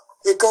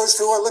 it goes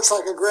through what looks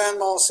like a grand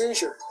mal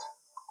seizure.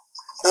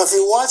 Now, if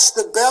you watch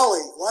the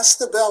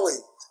belly,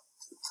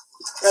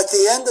 at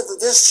the end of the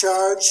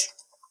discharge,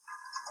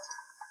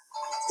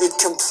 it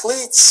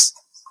completes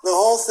the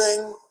whole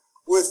thing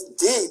with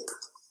deep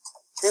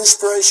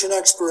inspiration,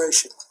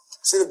 expiration.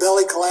 See the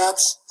belly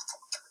collapse?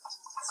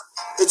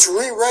 It's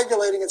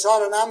re-regulating its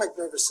autonomic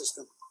nervous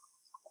system.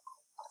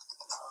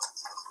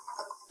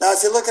 Now,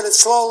 if you look at it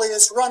slowly,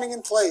 it's running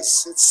in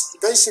place. It's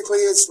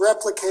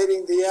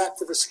replicating the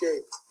act of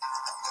escape.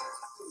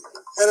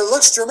 And it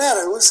looks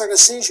dramatic. It looks like a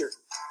seizure.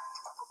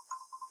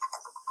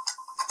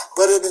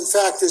 But it, in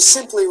fact, is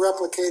simply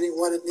replicating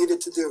what it needed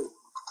to do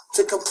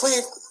to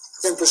complete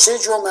in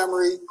procedural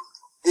memory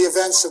the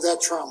events of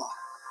that trauma,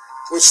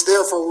 which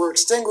therefore were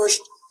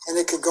extinguished, and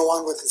it could go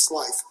on with its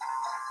life.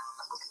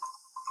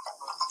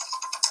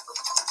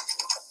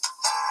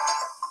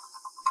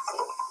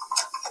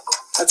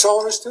 That's all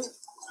there is to it.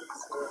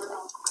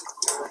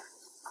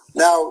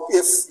 Now,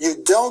 if you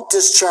don't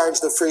discharge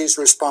the freeze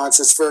response,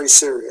 it's very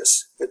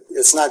serious.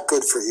 It's not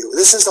good for you.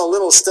 This is a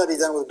little study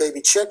done with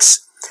baby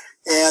chicks,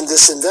 and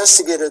this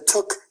investigator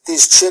took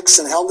these chicks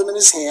and held them in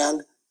his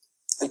hand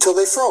until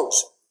they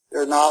froze.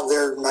 They're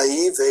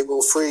naive. They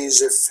will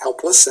freeze if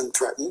helpless and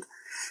threatened.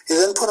 He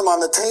then put them on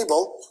the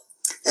table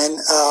and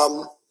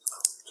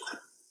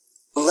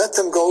let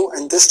them go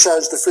and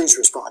discharge the freeze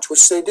response,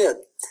 which they did.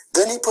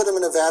 Then he put them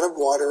in a vat of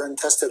water and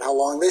tested how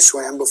long they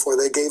swam before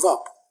they gave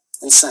up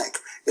and sank.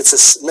 It's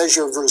a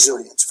measure of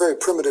resilience, very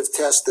primitive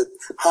test that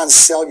Hans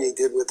Selye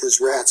did with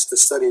his rats to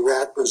study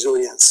rat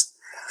resilience.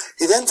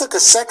 He then took a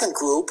second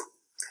group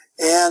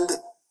and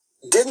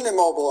didn't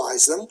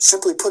immobilize them,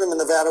 simply put them in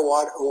the vat of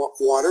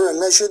water and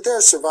measured their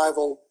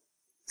survival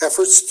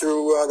efforts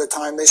through the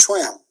time they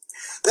swam.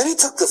 Then he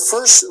took the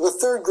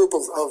third group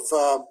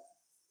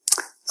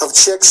of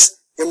chicks,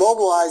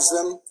 immobilized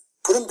them,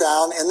 put them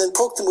down, and then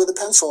poked them with a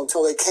pencil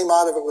until they came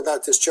out of it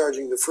without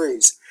discharging the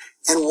freeze.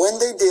 And when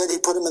they did, he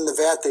put them in the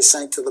vat, they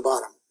sank to the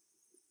bottom.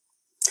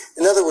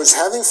 In other words,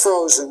 having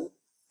frozen,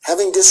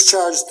 having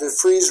discharged the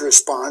freeze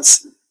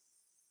response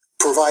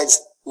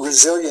provides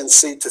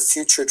resiliency to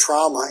future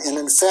trauma. And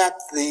in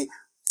fact, the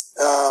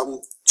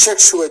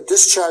chicks who had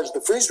discharged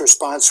the freeze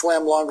response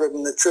swam longer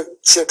than the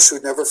chicks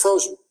who'd never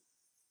frozen.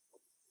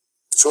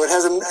 So it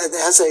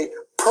has a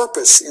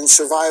purpose in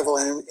survival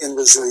and in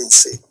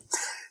resiliency.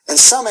 And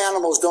some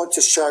animals don't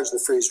discharge the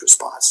freeze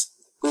response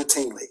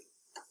routinely.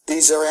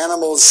 These are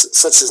animals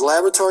such as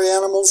laboratory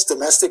animals,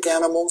 domestic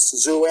animals,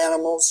 zoo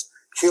animals,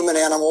 human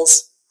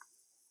animals.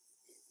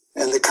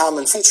 And the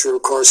common feature,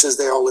 of course, is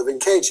they all live in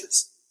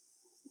cages.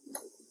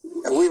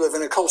 And we live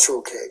in a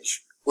cultural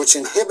cage, which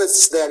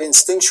inhibits that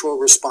instinctual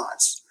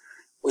response,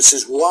 which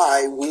is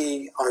why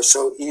we are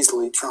so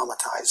easily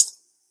traumatized.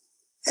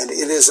 And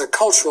it is a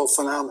cultural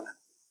phenomenon.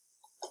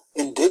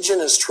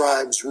 Indigenous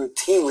tribes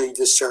routinely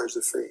discharge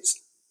the freeze,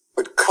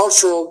 but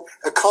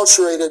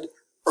acculturated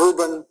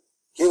urban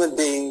human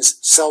beings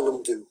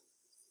seldom do.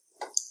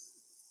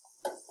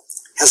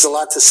 Has a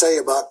lot to say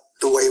about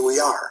the way we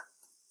are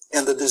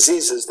and the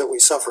diseases that we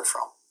suffer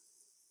from.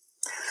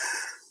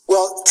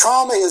 Well,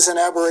 trauma is an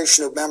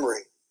aberration of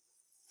memory.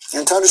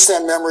 And to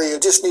understand memory, you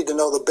just need to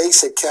know the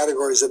basic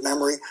categories of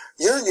memory.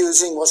 You're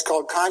using what's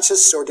called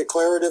conscious or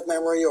declarative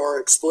memory or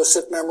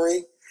explicit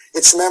memory.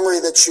 It's memory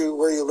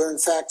where you learn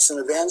facts and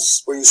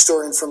events, where you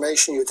store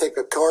information, you take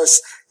a course,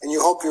 and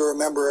you hope you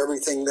remember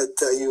everything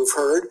that you've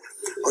heard.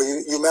 Or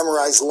you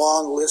memorize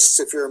long lists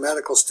if you're a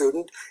medical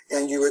student,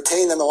 and you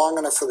retain them long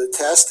enough for the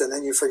test, and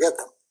then you forget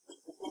them.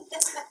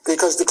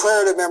 Because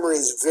declarative memory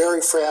is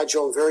very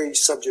fragile, very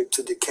subject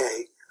to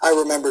decay. I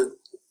remember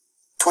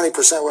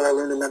 20% what I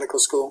learned in medical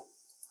school.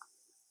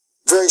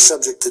 Very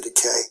subject to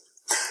decay.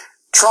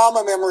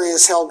 Trauma memory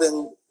is held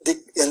in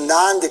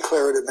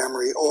non-declarative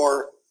memory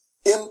or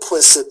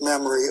implicit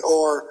memory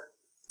or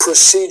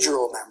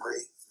procedural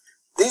memory.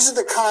 These are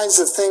the kinds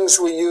of things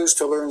we use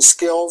to learn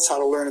skills, how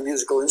to learn a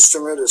musical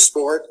instrument, a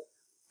sport.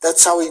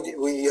 That's how we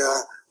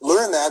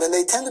learn that, and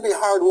they tend to be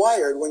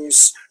hardwired. When you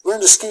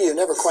learn to ski, you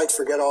never quite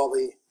forget all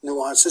the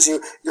nuances.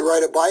 You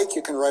ride a bike,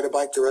 you can ride a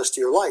bike the rest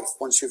of your life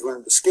once you've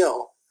learned the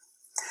skill.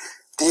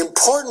 The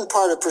important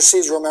part of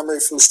procedural memory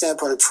from the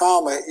standpoint of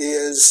trauma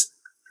is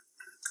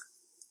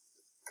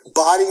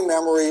body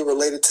memory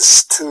related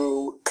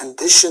to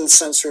conditioned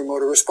sensory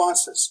motor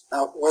responses.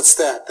 Now, what's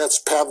that? That's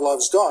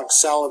Pavlov's dog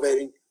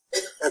salivating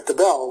at the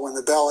bell when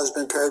the bell has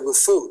been paired with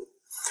food.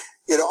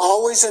 It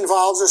always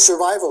involves a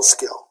survival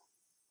skill.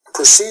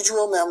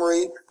 Procedural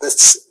memory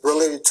that's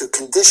related to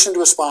conditioned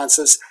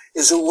responses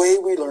is a way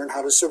we learn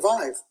how to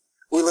survive.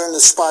 We learn the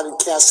spotted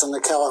cats in the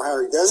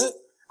Kalahari Desert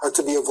are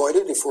to be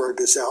avoided before a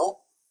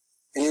gazelle,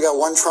 and you got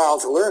one trial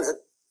to learn it.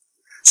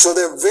 So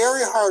they're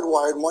very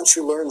hardwired. Once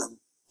you learn them,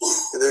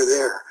 they're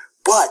there.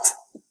 But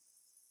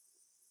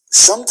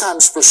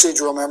sometimes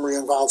procedural memory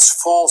involves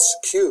false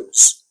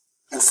cues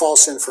and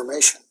false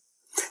information.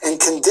 And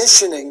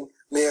conditioning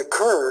may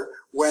occur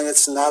when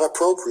it's not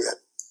appropriate.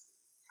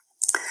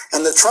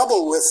 And the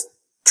trouble with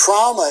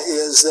trauma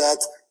is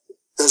that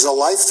There's a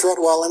life threat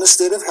while in a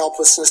state of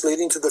helplessness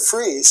leading to the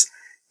freeze.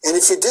 And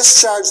if you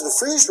discharge the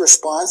freeze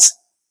response,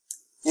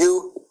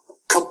 you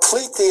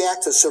complete the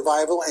act of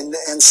survival, and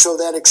so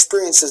that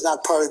experience is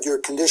not part of your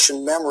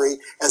conditioned memory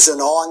as an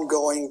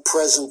ongoing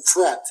present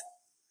threat.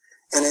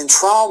 And in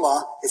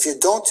trauma, if you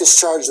don't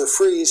discharge the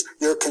freeze,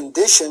 you're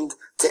conditioned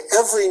to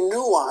every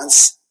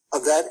nuance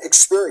of that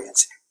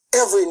experience.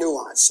 Every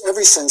nuance,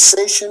 every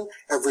sensation,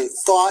 every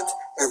thought,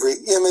 every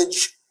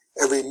image,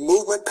 every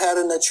movement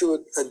pattern that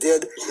you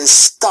did is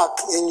stuck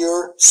in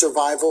your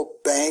survival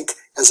bank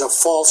as a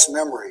false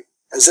memory,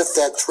 as if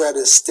that threat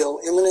is still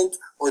imminent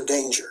or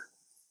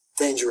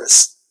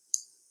dangerous.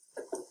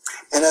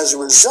 And as a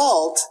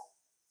result,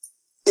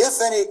 if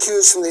any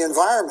cues from the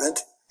environment,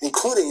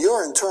 including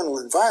your internal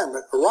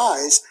environment,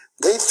 arise,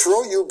 they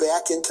throw you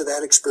back into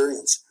that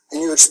experience.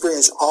 And you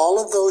experience all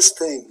of those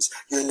things.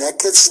 Your neck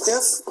gets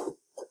stiff.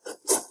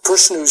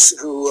 Person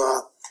who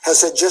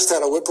has just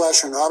had a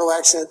whiplash or an auto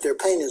accident, their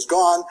pain is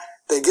gone.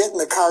 They get in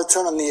the car,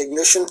 turn on the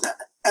ignition,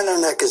 and their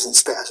neck is in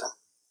spasm.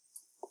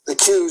 The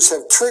cues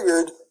have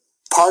triggered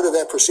part of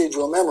that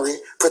procedural memory,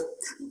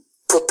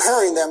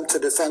 preparing them to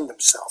defend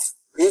themselves,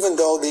 even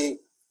though the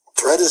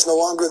threat is no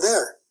longer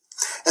there.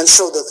 And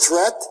so the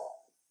threat,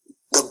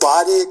 the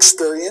body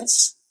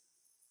experience,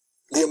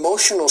 the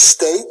emotional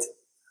state,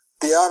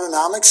 the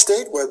autonomic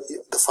state, where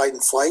the fight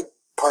and flight,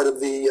 part of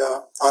the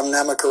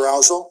autonomic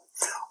arousal,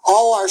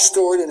 all are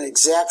stored in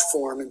exact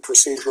form in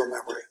procedural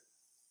memory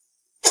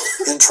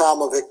in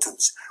trauma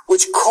victims,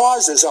 which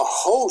causes a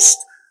host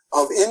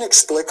of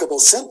inexplicable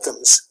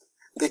symptoms,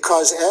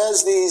 because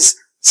as these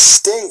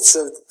states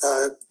of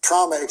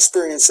trauma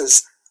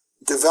experiences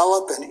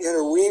develop and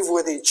interweave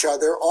with each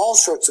other, all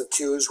sorts of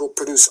cues will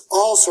produce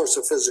all sorts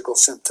of physical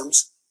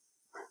symptoms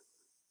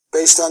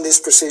based on this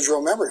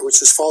procedural memory,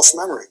 which is false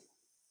memory.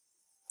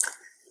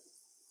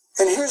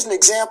 And here's an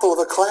example of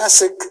a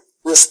classic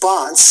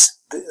response.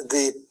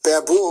 The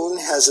baboon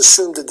has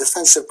assumed a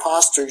defensive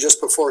posture just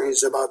before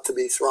he's about to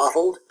be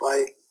throttled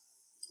by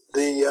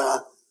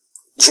the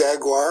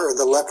jaguar or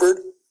the leopard.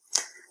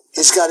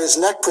 He's got his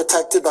neck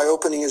protected by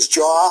opening his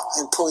jaw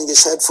and pulling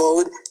his head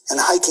forward and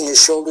hiking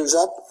his shoulders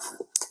up.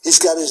 He's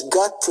got his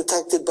gut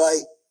protected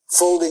by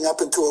folding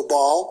up into a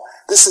ball.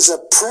 This is a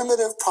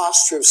primitive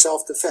posture of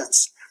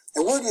self-defense.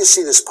 And where do you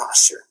see this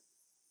posture?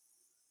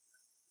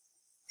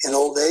 In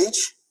old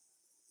age?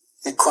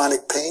 In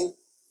chronic pain?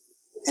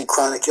 In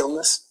chronic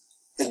illness?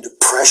 In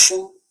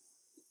depression?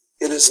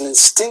 It is an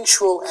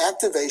instinctual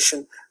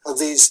activation of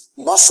these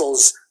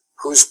muscles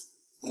whose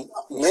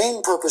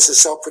main purpose is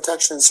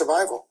self-protection and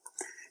survival.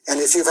 And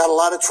if you've had a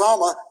lot of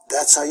trauma,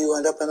 that's how you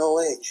end up in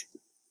old age.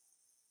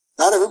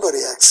 Not everybody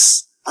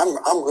acts.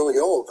 I'm really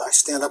old. I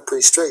stand up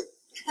pretty straight.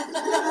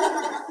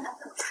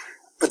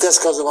 But that's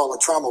because of all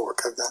the trauma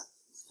work I've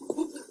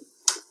done.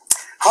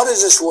 How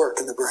does this work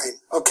in the brain?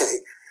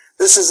 Okay,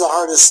 this is the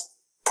hardest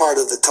part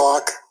of the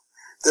talk.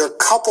 There are a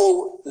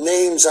couple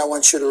names I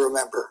want you to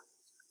remember.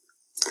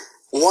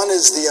 One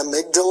is the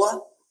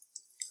amygdala,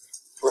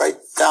 right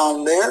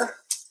down there.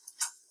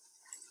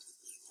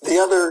 The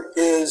other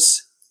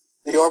is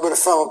the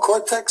orbitofrontal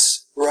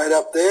cortex, right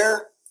up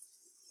there,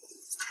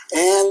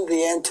 and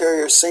the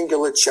anterior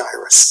cingulate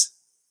gyrus.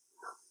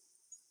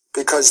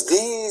 Because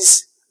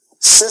these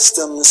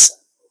systems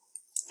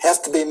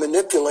have to be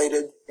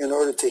manipulated in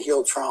order to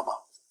heal trauma.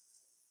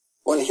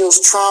 One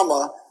heals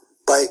trauma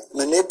by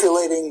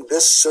manipulating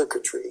this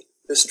circuitry,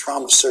 this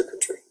trauma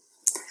circuitry.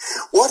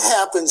 What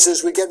happens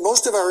is we get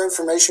most of our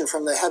information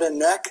from the head and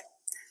neck.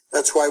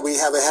 That's why we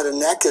have a head and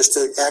neck, is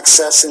to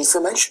access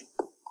information.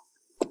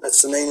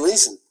 That's the main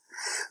reason.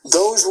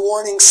 Those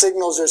warning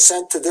signals are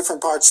sent to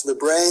different parts of the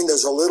brain.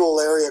 There's a little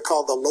area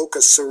called the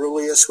locus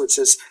ceruleus, which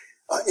is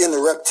in the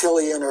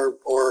reptilian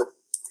or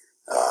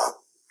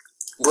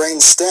brain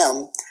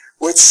stem,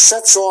 which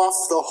sets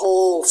off the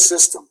whole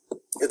system.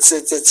 It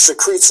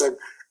secretes a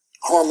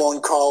hormone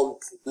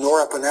called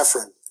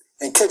norepinephrine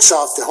and kicks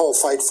off the whole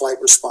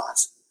fight-flight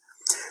response.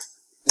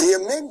 The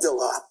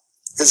amygdala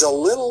is a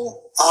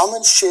little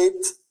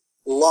almond-shaped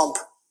lump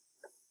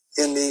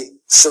in the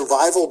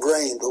survival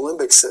brain, the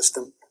limbic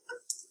system,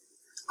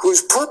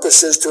 whose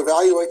purpose is to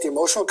evaluate the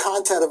emotional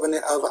content of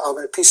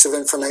a piece of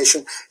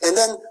information and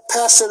then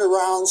pass it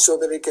around so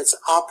that it gets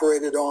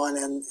operated on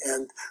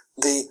and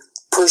the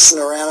person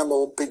or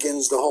animal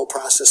begins the whole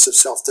process of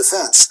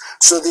self-defense.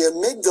 So the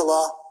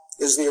amygdala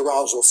is the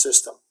arousal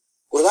system.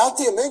 Without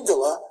the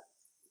amygdala,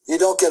 you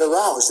don't get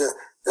aroused.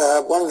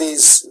 One of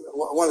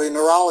the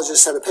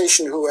neurologists had a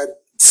patient who had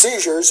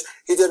seizures.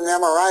 He did an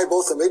MRI,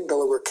 both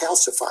amygdala were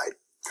calcified.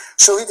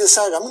 So he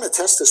decided, I'm going to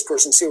test this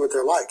person, see what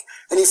they're like.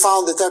 And he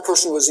found that that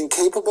person was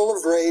incapable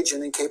of rage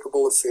and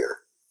incapable of fear.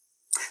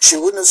 She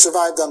wouldn't have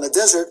survived on the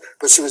desert,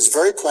 but she was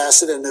very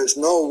placid, and there's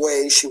no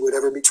way she would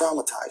ever be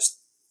traumatized.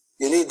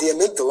 You need the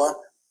amygdala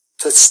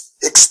to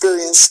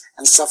experience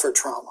and suffer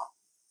trauma.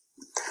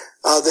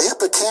 The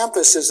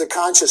hippocampus is the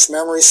conscious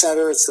memory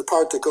center. It's the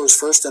part that goes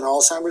first in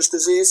Alzheimer's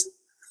disease.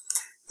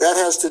 That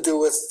has to do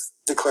with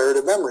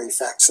declarative memory,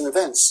 facts and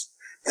events.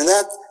 And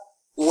that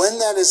When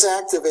that is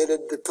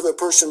activated, the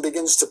person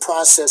begins to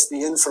process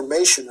the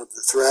information of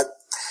the threat.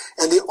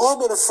 And the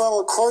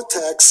orbitofrontal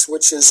cortex,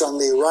 which is on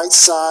the right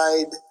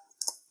side,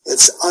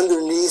 it's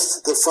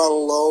underneath the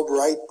frontal lobe,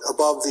 right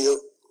above the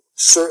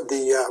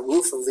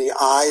roof of the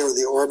eye or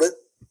the orbit.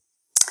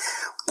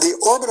 The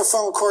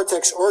orbitofrontal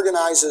cortex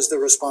organizes the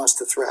response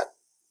to threat.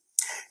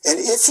 And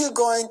if you're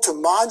going to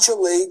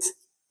modulate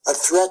a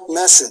threat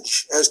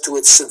message as to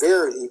its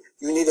severity,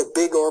 you need a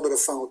big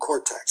orbitofrontal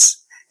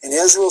cortex. And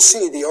as we'll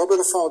see, the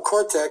orbitofrontal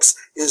cortex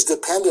is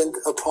dependent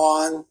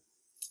upon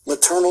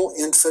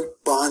maternal-infant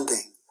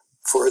bonding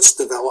for its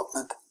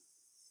development.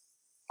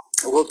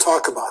 And we'll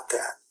talk about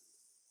that.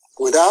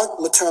 Without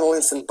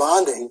maternal-infant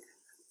bonding,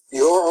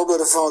 your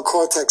orbitofrontal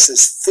cortex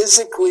is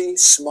physically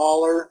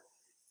smaller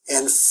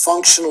and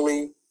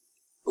functionally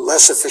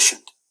less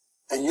efficient.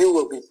 And you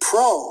will be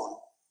prone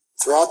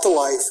throughout the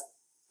life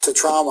to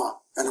trauma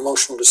and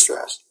emotional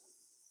distress.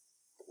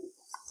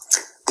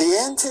 The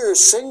anterior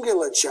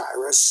cingulate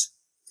gyrus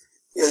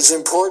is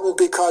important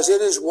because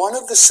it is one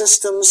of the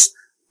systems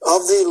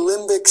of the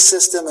limbic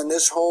system in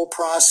this whole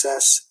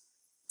process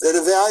that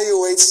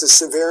evaluates the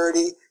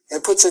severity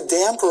and puts a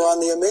damper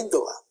on the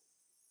amygdala.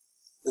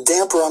 The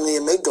damper on the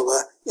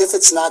amygdala if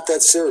it's not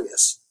that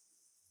serious.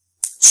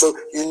 So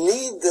you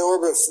need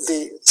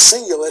the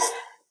cingulate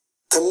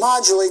to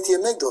modulate the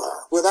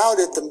amygdala. Without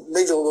it, the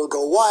amygdala will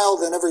go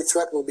wild and every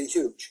threat will be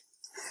huge.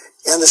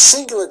 And the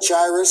cingulate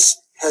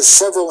gyrus has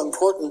several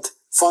important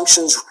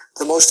functions,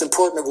 the most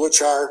important of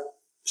which are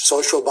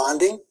social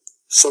bonding,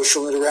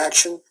 social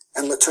interaction,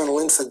 and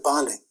maternal-infant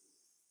bonding.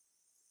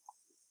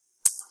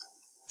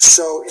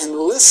 So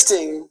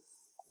enlisting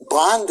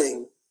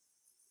bonding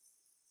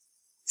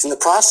in the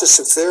process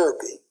of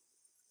therapy,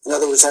 in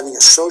other words, having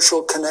a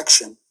social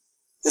connection,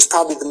 is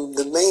probably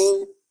the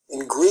main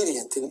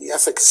ingredient in the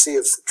efficacy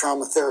of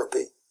trauma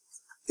therapy,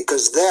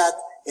 because that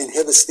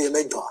inhibits the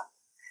amygdala.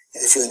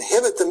 And if you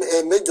inhibit the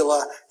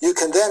amygdala, you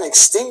can then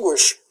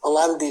extinguish a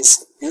lot of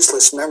these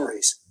useless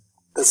memories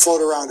that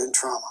float around in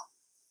trauma.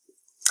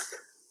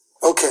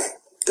 Okay,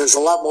 there's a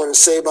lot more to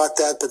say about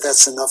that, but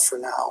that's enough for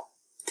now.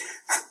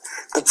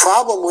 The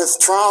problem with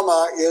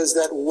trauma is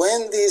that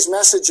when these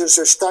messages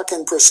are stuck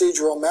in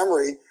procedural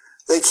memory,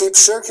 they keep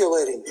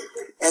circulating,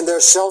 and they're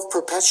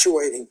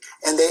self-perpetuating,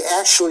 and they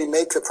actually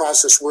make the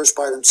process worse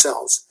by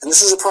themselves. And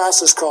this is a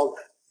process called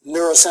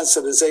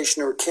neurosensitization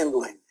or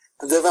kindling,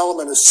 the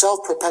development of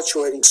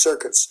self-perpetuating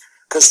circuits,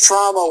 because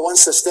trauma,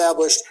 once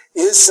established,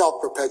 is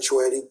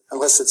self-perpetuating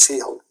unless it's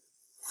healed.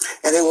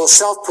 And it will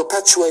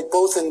self-perpetuate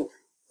both in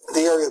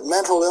the area of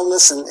mental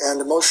illness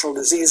and emotional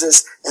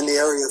diseases, and the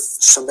area of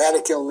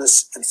somatic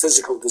illness and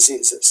physical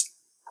diseases.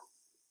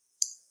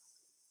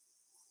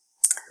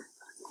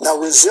 Now,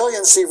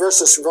 resiliency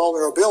versus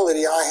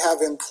vulnerability, I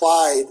have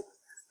implied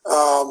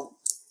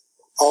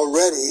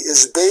already,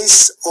 is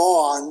based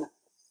on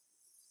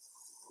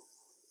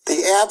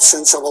the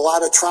absence of a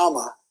lot of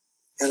trauma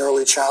in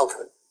early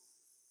childhood.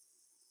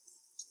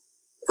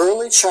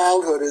 Early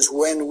childhood is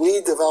when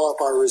we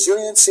develop our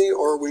resiliency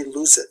or we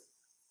lose it,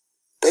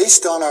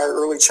 based on our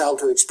early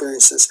childhood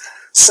experiences,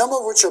 some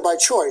of which are by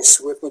choice,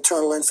 with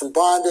maternal-infant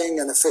bonding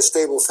and a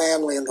stable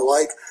family and the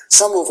like,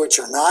 some of which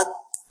are not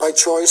by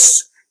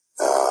choice,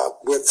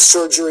 with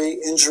surgery,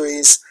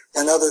 injuries,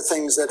 and other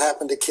things that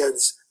happen to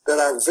kids that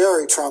are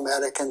very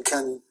traumatic and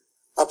can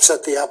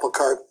upset the apple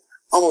cart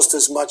almost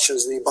as much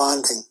as the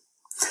bonding.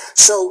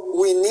 So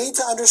we need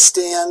to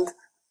understand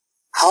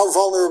how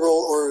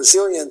vulnerable or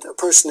resilient a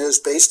person is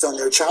based on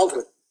their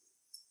childhood.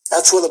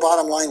 That's where the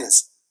bottom line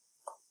is.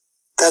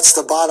 That's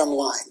the bottom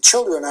line.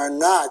 Children are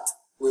not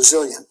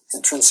resilient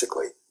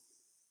intrinsically.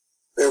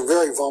 They're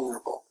very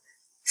vulnerable.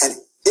 And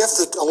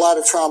if a lot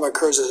of trauma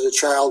occurs as a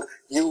child,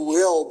 you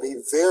will be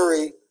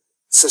very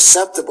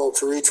susceptible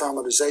to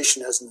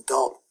re-traumatization as an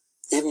adult,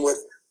 even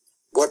with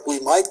what we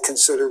might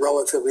consider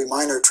relatively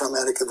minor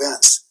traumatic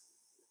events.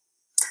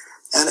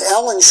 And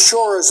Alan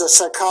Shore is a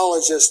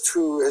psychologist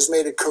who has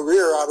made a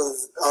career out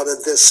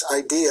of this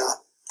idea.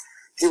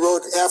 He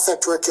wrote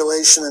Affect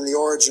Regulation and the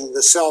Origin of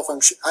the Self.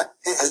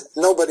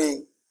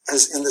 Nobody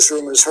in this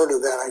room has heard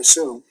of that, I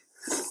assume.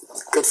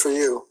 Good for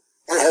you.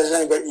 And has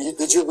anybody,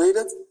 did you read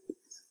it?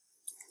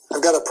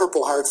 I've got a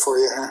Purple Heart for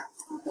you here.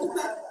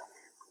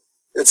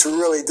 It's a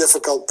really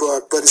difficult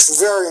book, but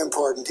it's very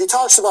important. He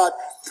talks about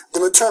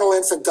the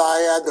maternal-infant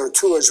dyad, or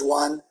two as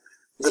one,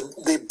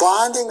 the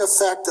bonding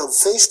effect of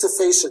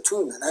face-to-face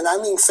attunement, and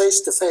I mean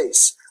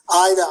face-to-face,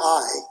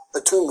 eye-to-eye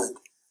attunement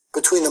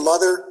between the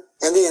mother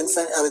and the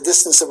infant at a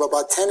distance of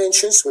about 10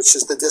 inches, which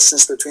is the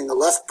distance between the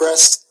left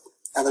breast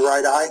and the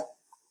right eye.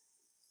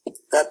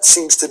 That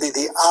seems to be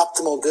the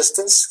optimal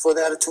distance for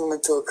that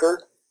attunement to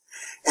occur.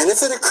 And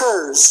if it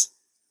occurs,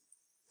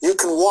 you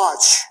can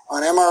watch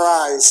on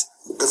MRIs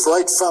the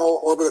right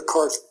frontal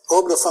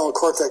orbitofrontal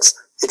cortex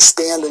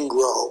expand and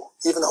grow,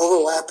 even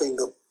overlapping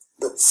the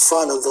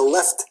front of the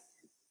left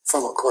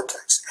frontal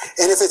cortex.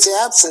 And if it's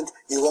absent,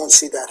 you won't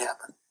see that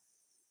happen.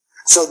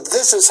 So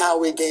this is how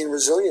we gain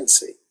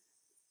resiliency.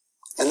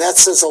 And that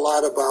says a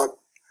lot about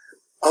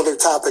other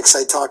topics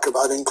I talk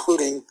about,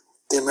 including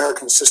the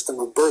American system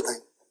of birthing,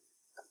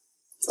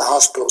 the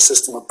hospital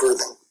system of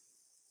birthing,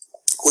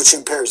 which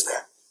impairs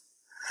that.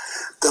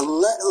 The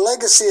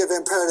legacy of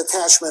impaired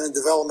attachment and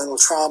developmental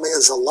trauma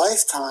is a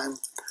lifetime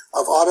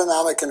of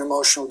autonomic and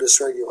emotional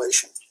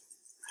dysregulation.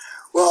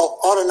 Well,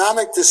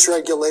 autonomic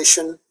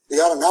dysregulation,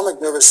 the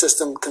autonomic nervous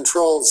system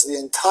controls the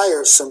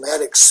entire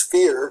somatic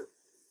sphere,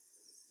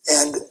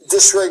 and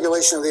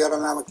dysregulation of the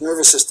autonomic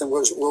nervous system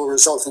will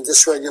result in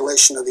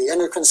dysregulation of the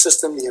endocrine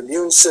system, the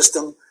immune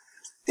system,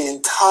 the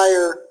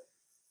entire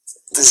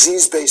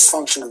disease-based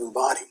function of the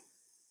body.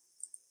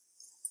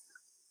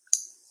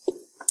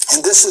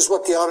 And this is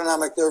what the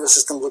autonomic nervous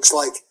system looks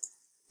like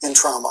in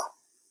trauma.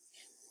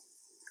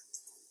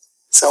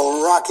 It's a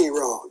rocky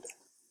road.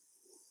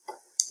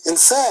 In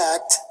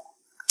fact,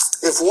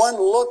 if one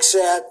looks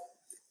at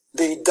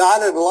the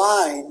dotted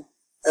line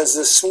as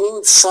the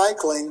smooth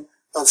cycling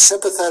of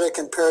sympathetic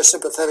and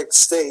parasympathetic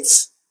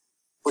states,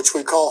 which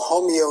we call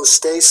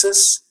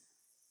homeostasis,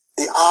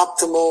 the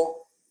optimal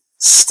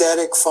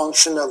static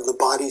function of the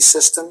body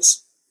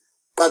systems.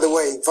 By the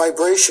way,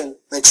 vibration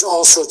makes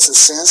all sorts of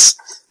sense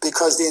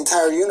because the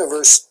entire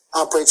universe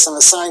operates on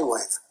a sine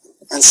wave,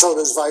 and so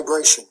does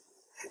vibration,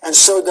 and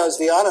so does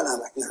the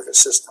autonomic nervous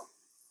system,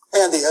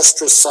 and the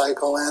estrous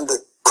cycle, and the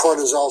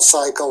cortisol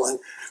cycle, and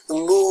the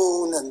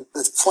moon, and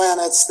the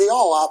planets. They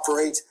all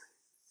operate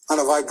on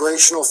a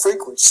vibrational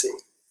frequency.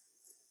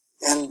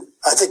 And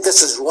I think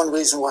this is one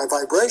reason why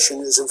vibration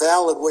is a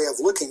valid way of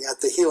looking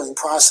at the healing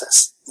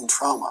process in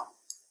trauma.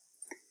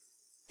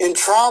 In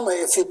trauma,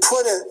 if you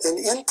put an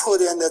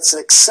input in that's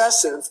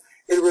excessive,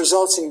 it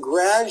results in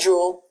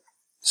gradual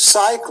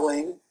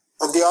cycling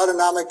of the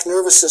autonomic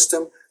nervous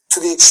system to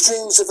the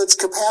extremes of its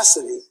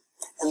capacity.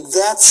 And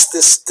that's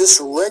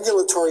this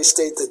regulatory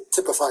state that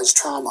typifies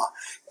trauma.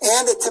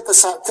 And it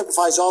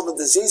typifies all the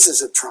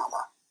diseases of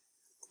trauma,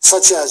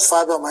 such as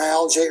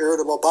fibromyalgia,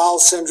 irritable bowel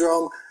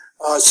syndrome,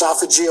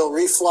 esophageal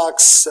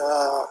reflux,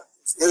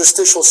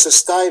 interstitial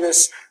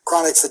cystitis,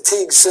 chronic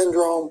fatigue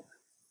syndrome,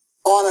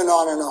 on and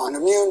on and on,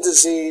 immune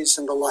disease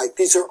and the like.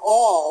 These are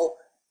all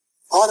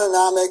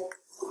autonomic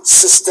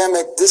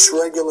systemic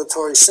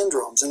dysregulatory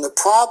syndromes. And the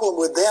problem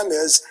with them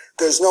is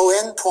there's no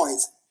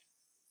endpoint.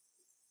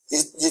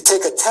 You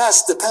take a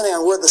test, depending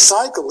on where the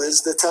cycle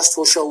is, the test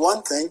will show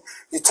one thing.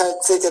 You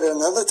take it at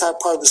another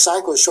part of the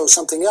cycle, it shows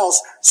something else.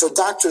 So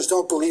doctors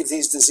don't believe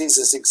these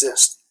diseases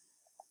exist.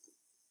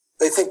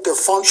 They think they're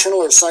functional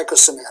or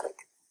psychosomatic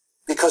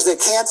because they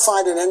can't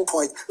find an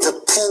endpoint to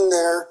pin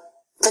their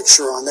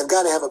picture on. They've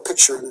got to have a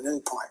picture and an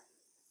endpoint.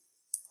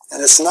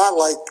 And it's not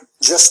like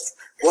just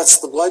what's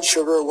the blood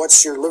sugar or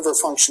what's your liver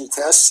function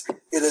test.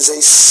 It is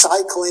a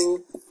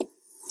cycling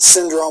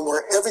syndrome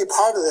where every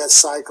part of that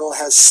cycle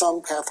has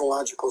some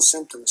pathological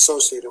symptom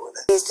associated with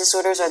it. These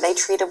disorders, are they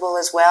treatable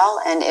as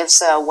well? And if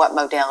so, what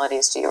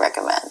modalities do you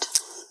recommend?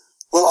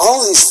 Well,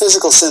 all of these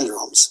physical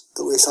syndromes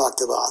that we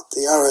talked about,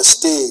 the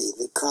RSD,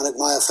 the chronic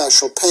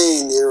myofascial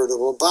pain, the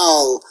irritable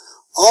bowel,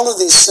 all of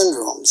these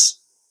syndromes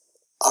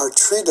are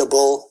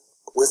treatable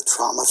with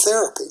trauma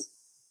therapy.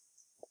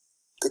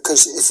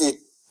 Because if you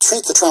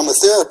treat the trauma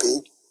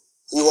therapy,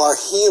 you are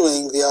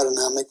healing the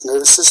autonomic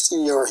nervous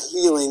system, you are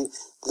healing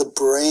the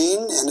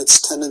brain and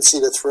its tendency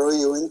to throw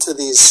you into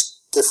these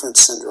different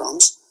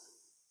syndromes.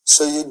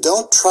 So you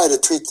don't try to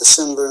treat the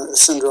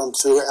syndrome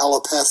through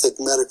allopathic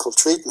medical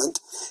treatment.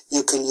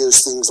 You can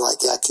use things like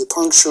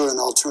acupuncture and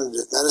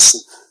alternative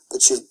medicine,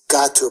 but you've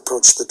got to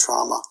approach the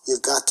trauma.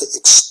 You've got to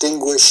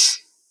extinguish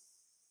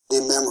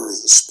the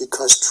memories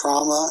because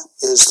trauma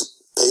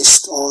is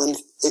based on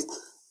a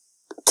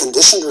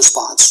conditioned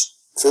response,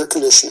 fear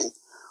conditioning.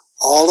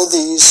 All of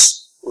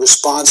these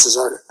responses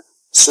are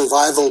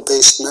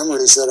survival-based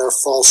memories that are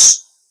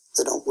false.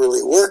 They don't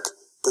really work,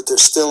 but they're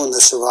still in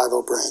the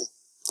survival brain.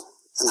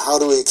 And how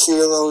do we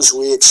cure those?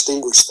 We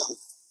extinguish them.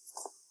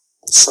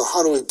 So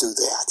how do we do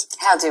that?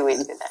 How do we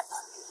do that?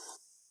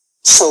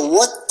 So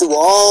what do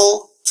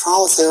all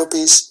trauma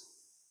therapies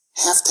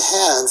have to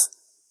have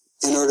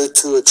in order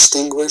to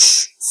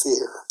extinguish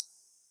fear?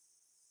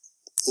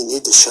 You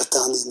need to shut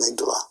down the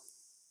amygdala.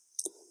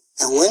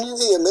 And when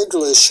the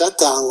amygdala is shut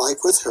down,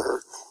 like with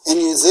her, and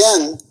you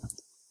then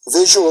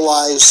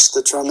visualize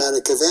the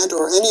traumatic event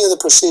or any of the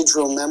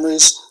procedural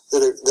memories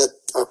that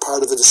are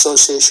part of the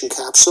dissociation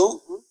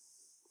capsule,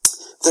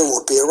 there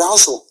won't be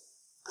arousal.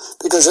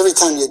 Because every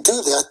time you do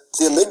that,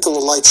 the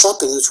amygdala lights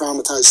up in the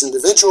traumatized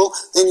individual,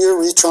 and you're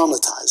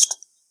re-traumatized.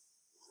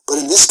 But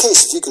in this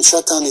case, if you can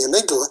shut down the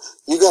amygdala,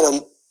 you got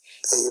a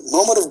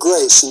moment of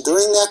grace, and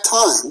during that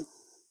time,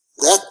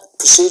 that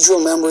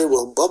procedural memory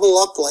will bubble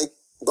up like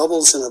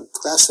bubbles in a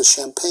glass of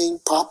champagne,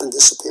 pop and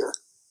disappear.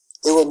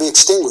 They will be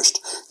extinguished.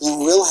 You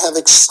will have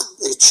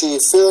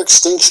achieved fear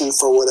extinction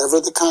for whatever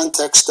the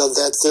context of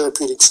that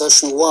therapeutic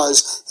session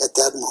was at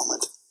that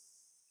moment.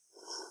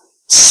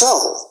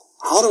 So,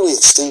 how do we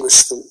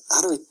extinguish them?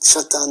 How do we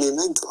shut down the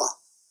amygdala?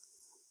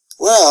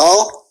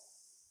 Well,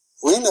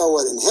 we know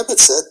what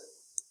inhibits it,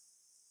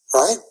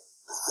 right?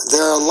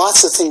 There are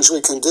lots of things we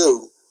can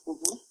do.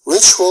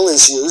 Ritual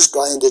is used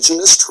by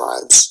indigenous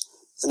tribes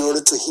in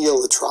order to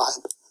heal the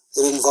tribe.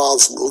 It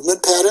involves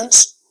movement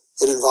patterns.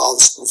 It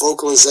involves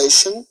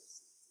vocalization.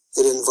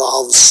 It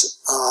involves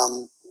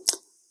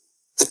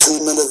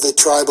attunement of the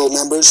tribal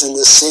members in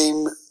the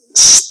same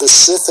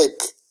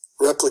specific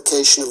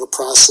replication of a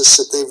process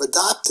that they've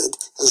adopted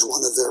as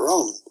one of their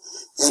own.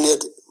 And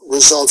it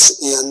results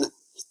in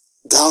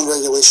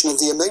downregulation of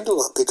the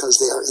amygdala because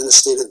they are in a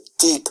state of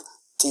deep,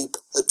 deep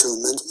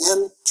attunement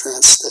and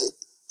trance state.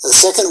 The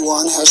second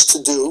one has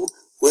to do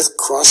with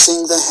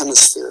crossing the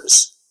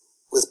hemispheres,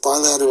 with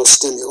bilateral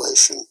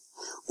stimulation.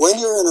 When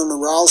you're in an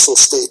arousal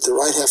state, the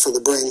right half of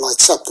the brain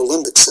lights up, the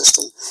limbic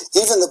system.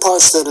 Even the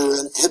parts that are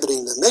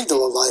inhibiting the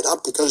amygdala light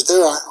up because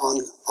they're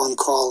on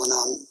call and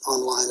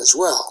online as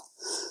well.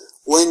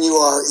 When you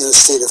are in a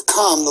state of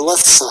calm, the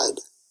left side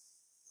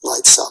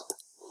lights up.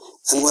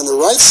 And when the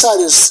right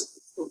side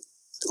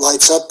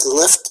lights up, the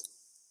left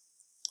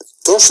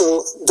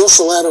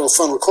dorsolateral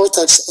frontal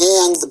cortex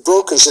and the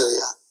Broca's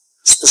area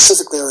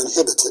specifically are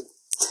inhibited.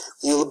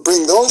 You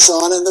bring those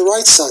on and the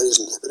right side is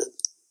inhibited.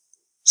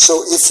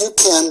 So if you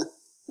can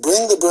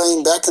bring the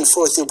brain back and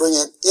forth, you bring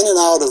it in and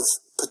out of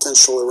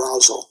potential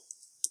arousal.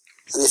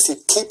 And if you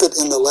keep it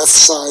in the left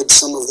side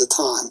some of the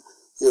time,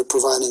 you're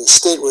providing a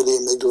state where the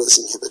amygdala is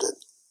inhibited.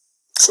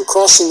 So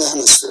crossing the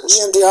hemispheres.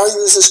 EMDR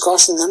uses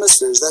crossing the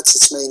hemispheres. That's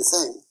its main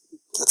thing.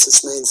 That's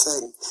its main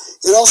thing.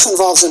 It also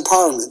involves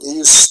empowerment.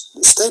 You use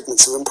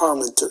statements of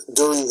empowerment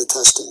during the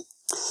testing.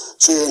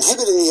 So you're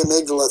inhibiting the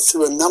amygdala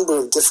through a number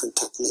of different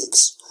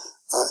techniques.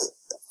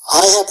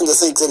 I happen to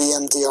think that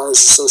EMDR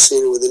is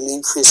associated with an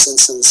increased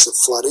incidence of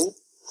flooding,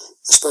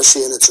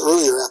 especially in its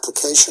earlier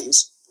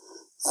applications.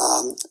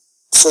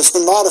 So it's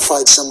been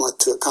modified somewhat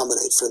to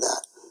accommodate for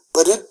that.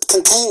 But it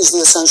contains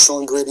the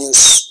essential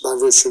ingredients by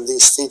virtue of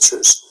these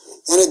features.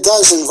 And it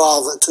does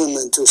involve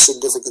attunement to a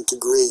significant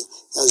degree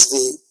as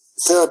the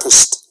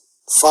therapist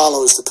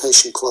follows the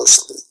patient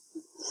closely.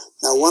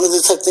 Now, one of the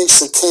techniques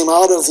that came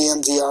out of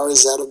EMDR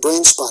is that of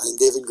brain spotting,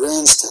 David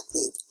Grand's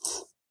technique.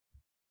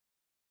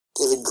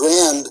 David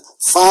Grand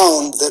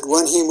found that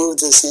when he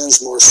moved his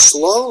hands more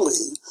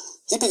slowly,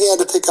 he began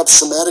to pick up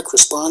somatic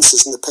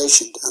responses in the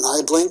patient, an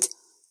eye blink,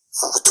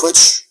 a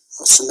twitch,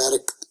 a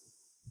somatic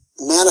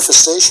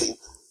manifestation,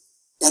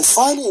 and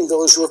finding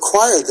those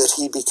required that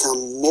he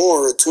become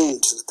more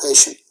attuned to the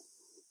patient.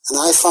 And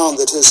I found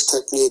that his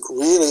technique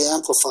really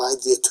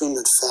amplified the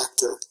attunement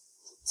factor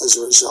as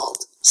a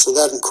result. So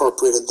that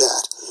incorporated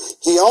that.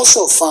 He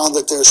also found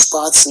that there are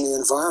spots in the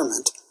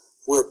environment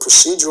where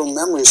procedural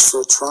memories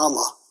for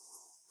trauma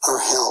are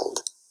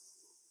held.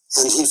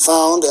 And he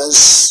found,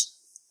 as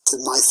did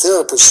my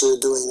therapists who are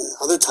doing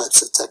other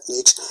types of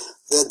techniques,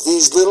 that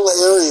these little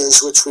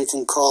areas, which we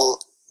can call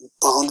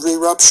boundary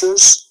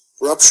ruptures,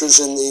 ruptures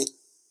in the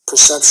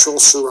perceptual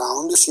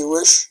surround, if you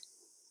wish,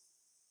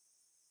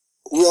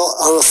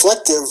 are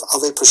reflective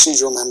of a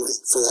procedural memory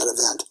for that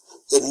event.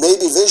 It may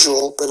be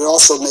visual, but it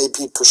also may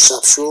be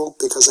perceptual,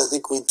 because I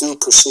think we do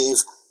perceive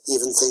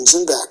even things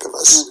in back of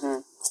us.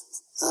 Mm-hmm.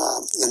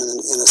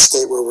 In a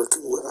state where we're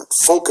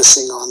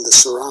focusing on the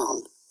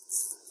surround.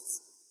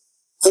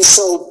 And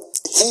so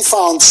he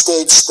found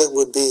states that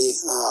would be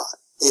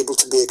able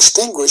to be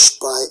extinguished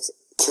by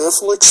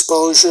careful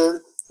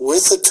exposure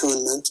with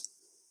attunement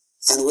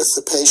and with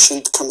the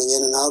patient coming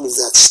in and out of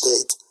that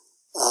state,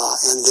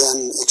 and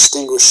then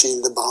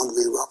extinguishing the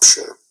boundary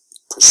rupture,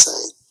 per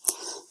se.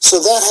 So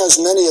that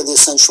has many of the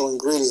essential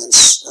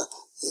ingredients.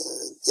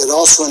 It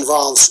also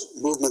involves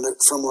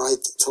movement from right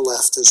to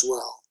left as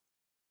well.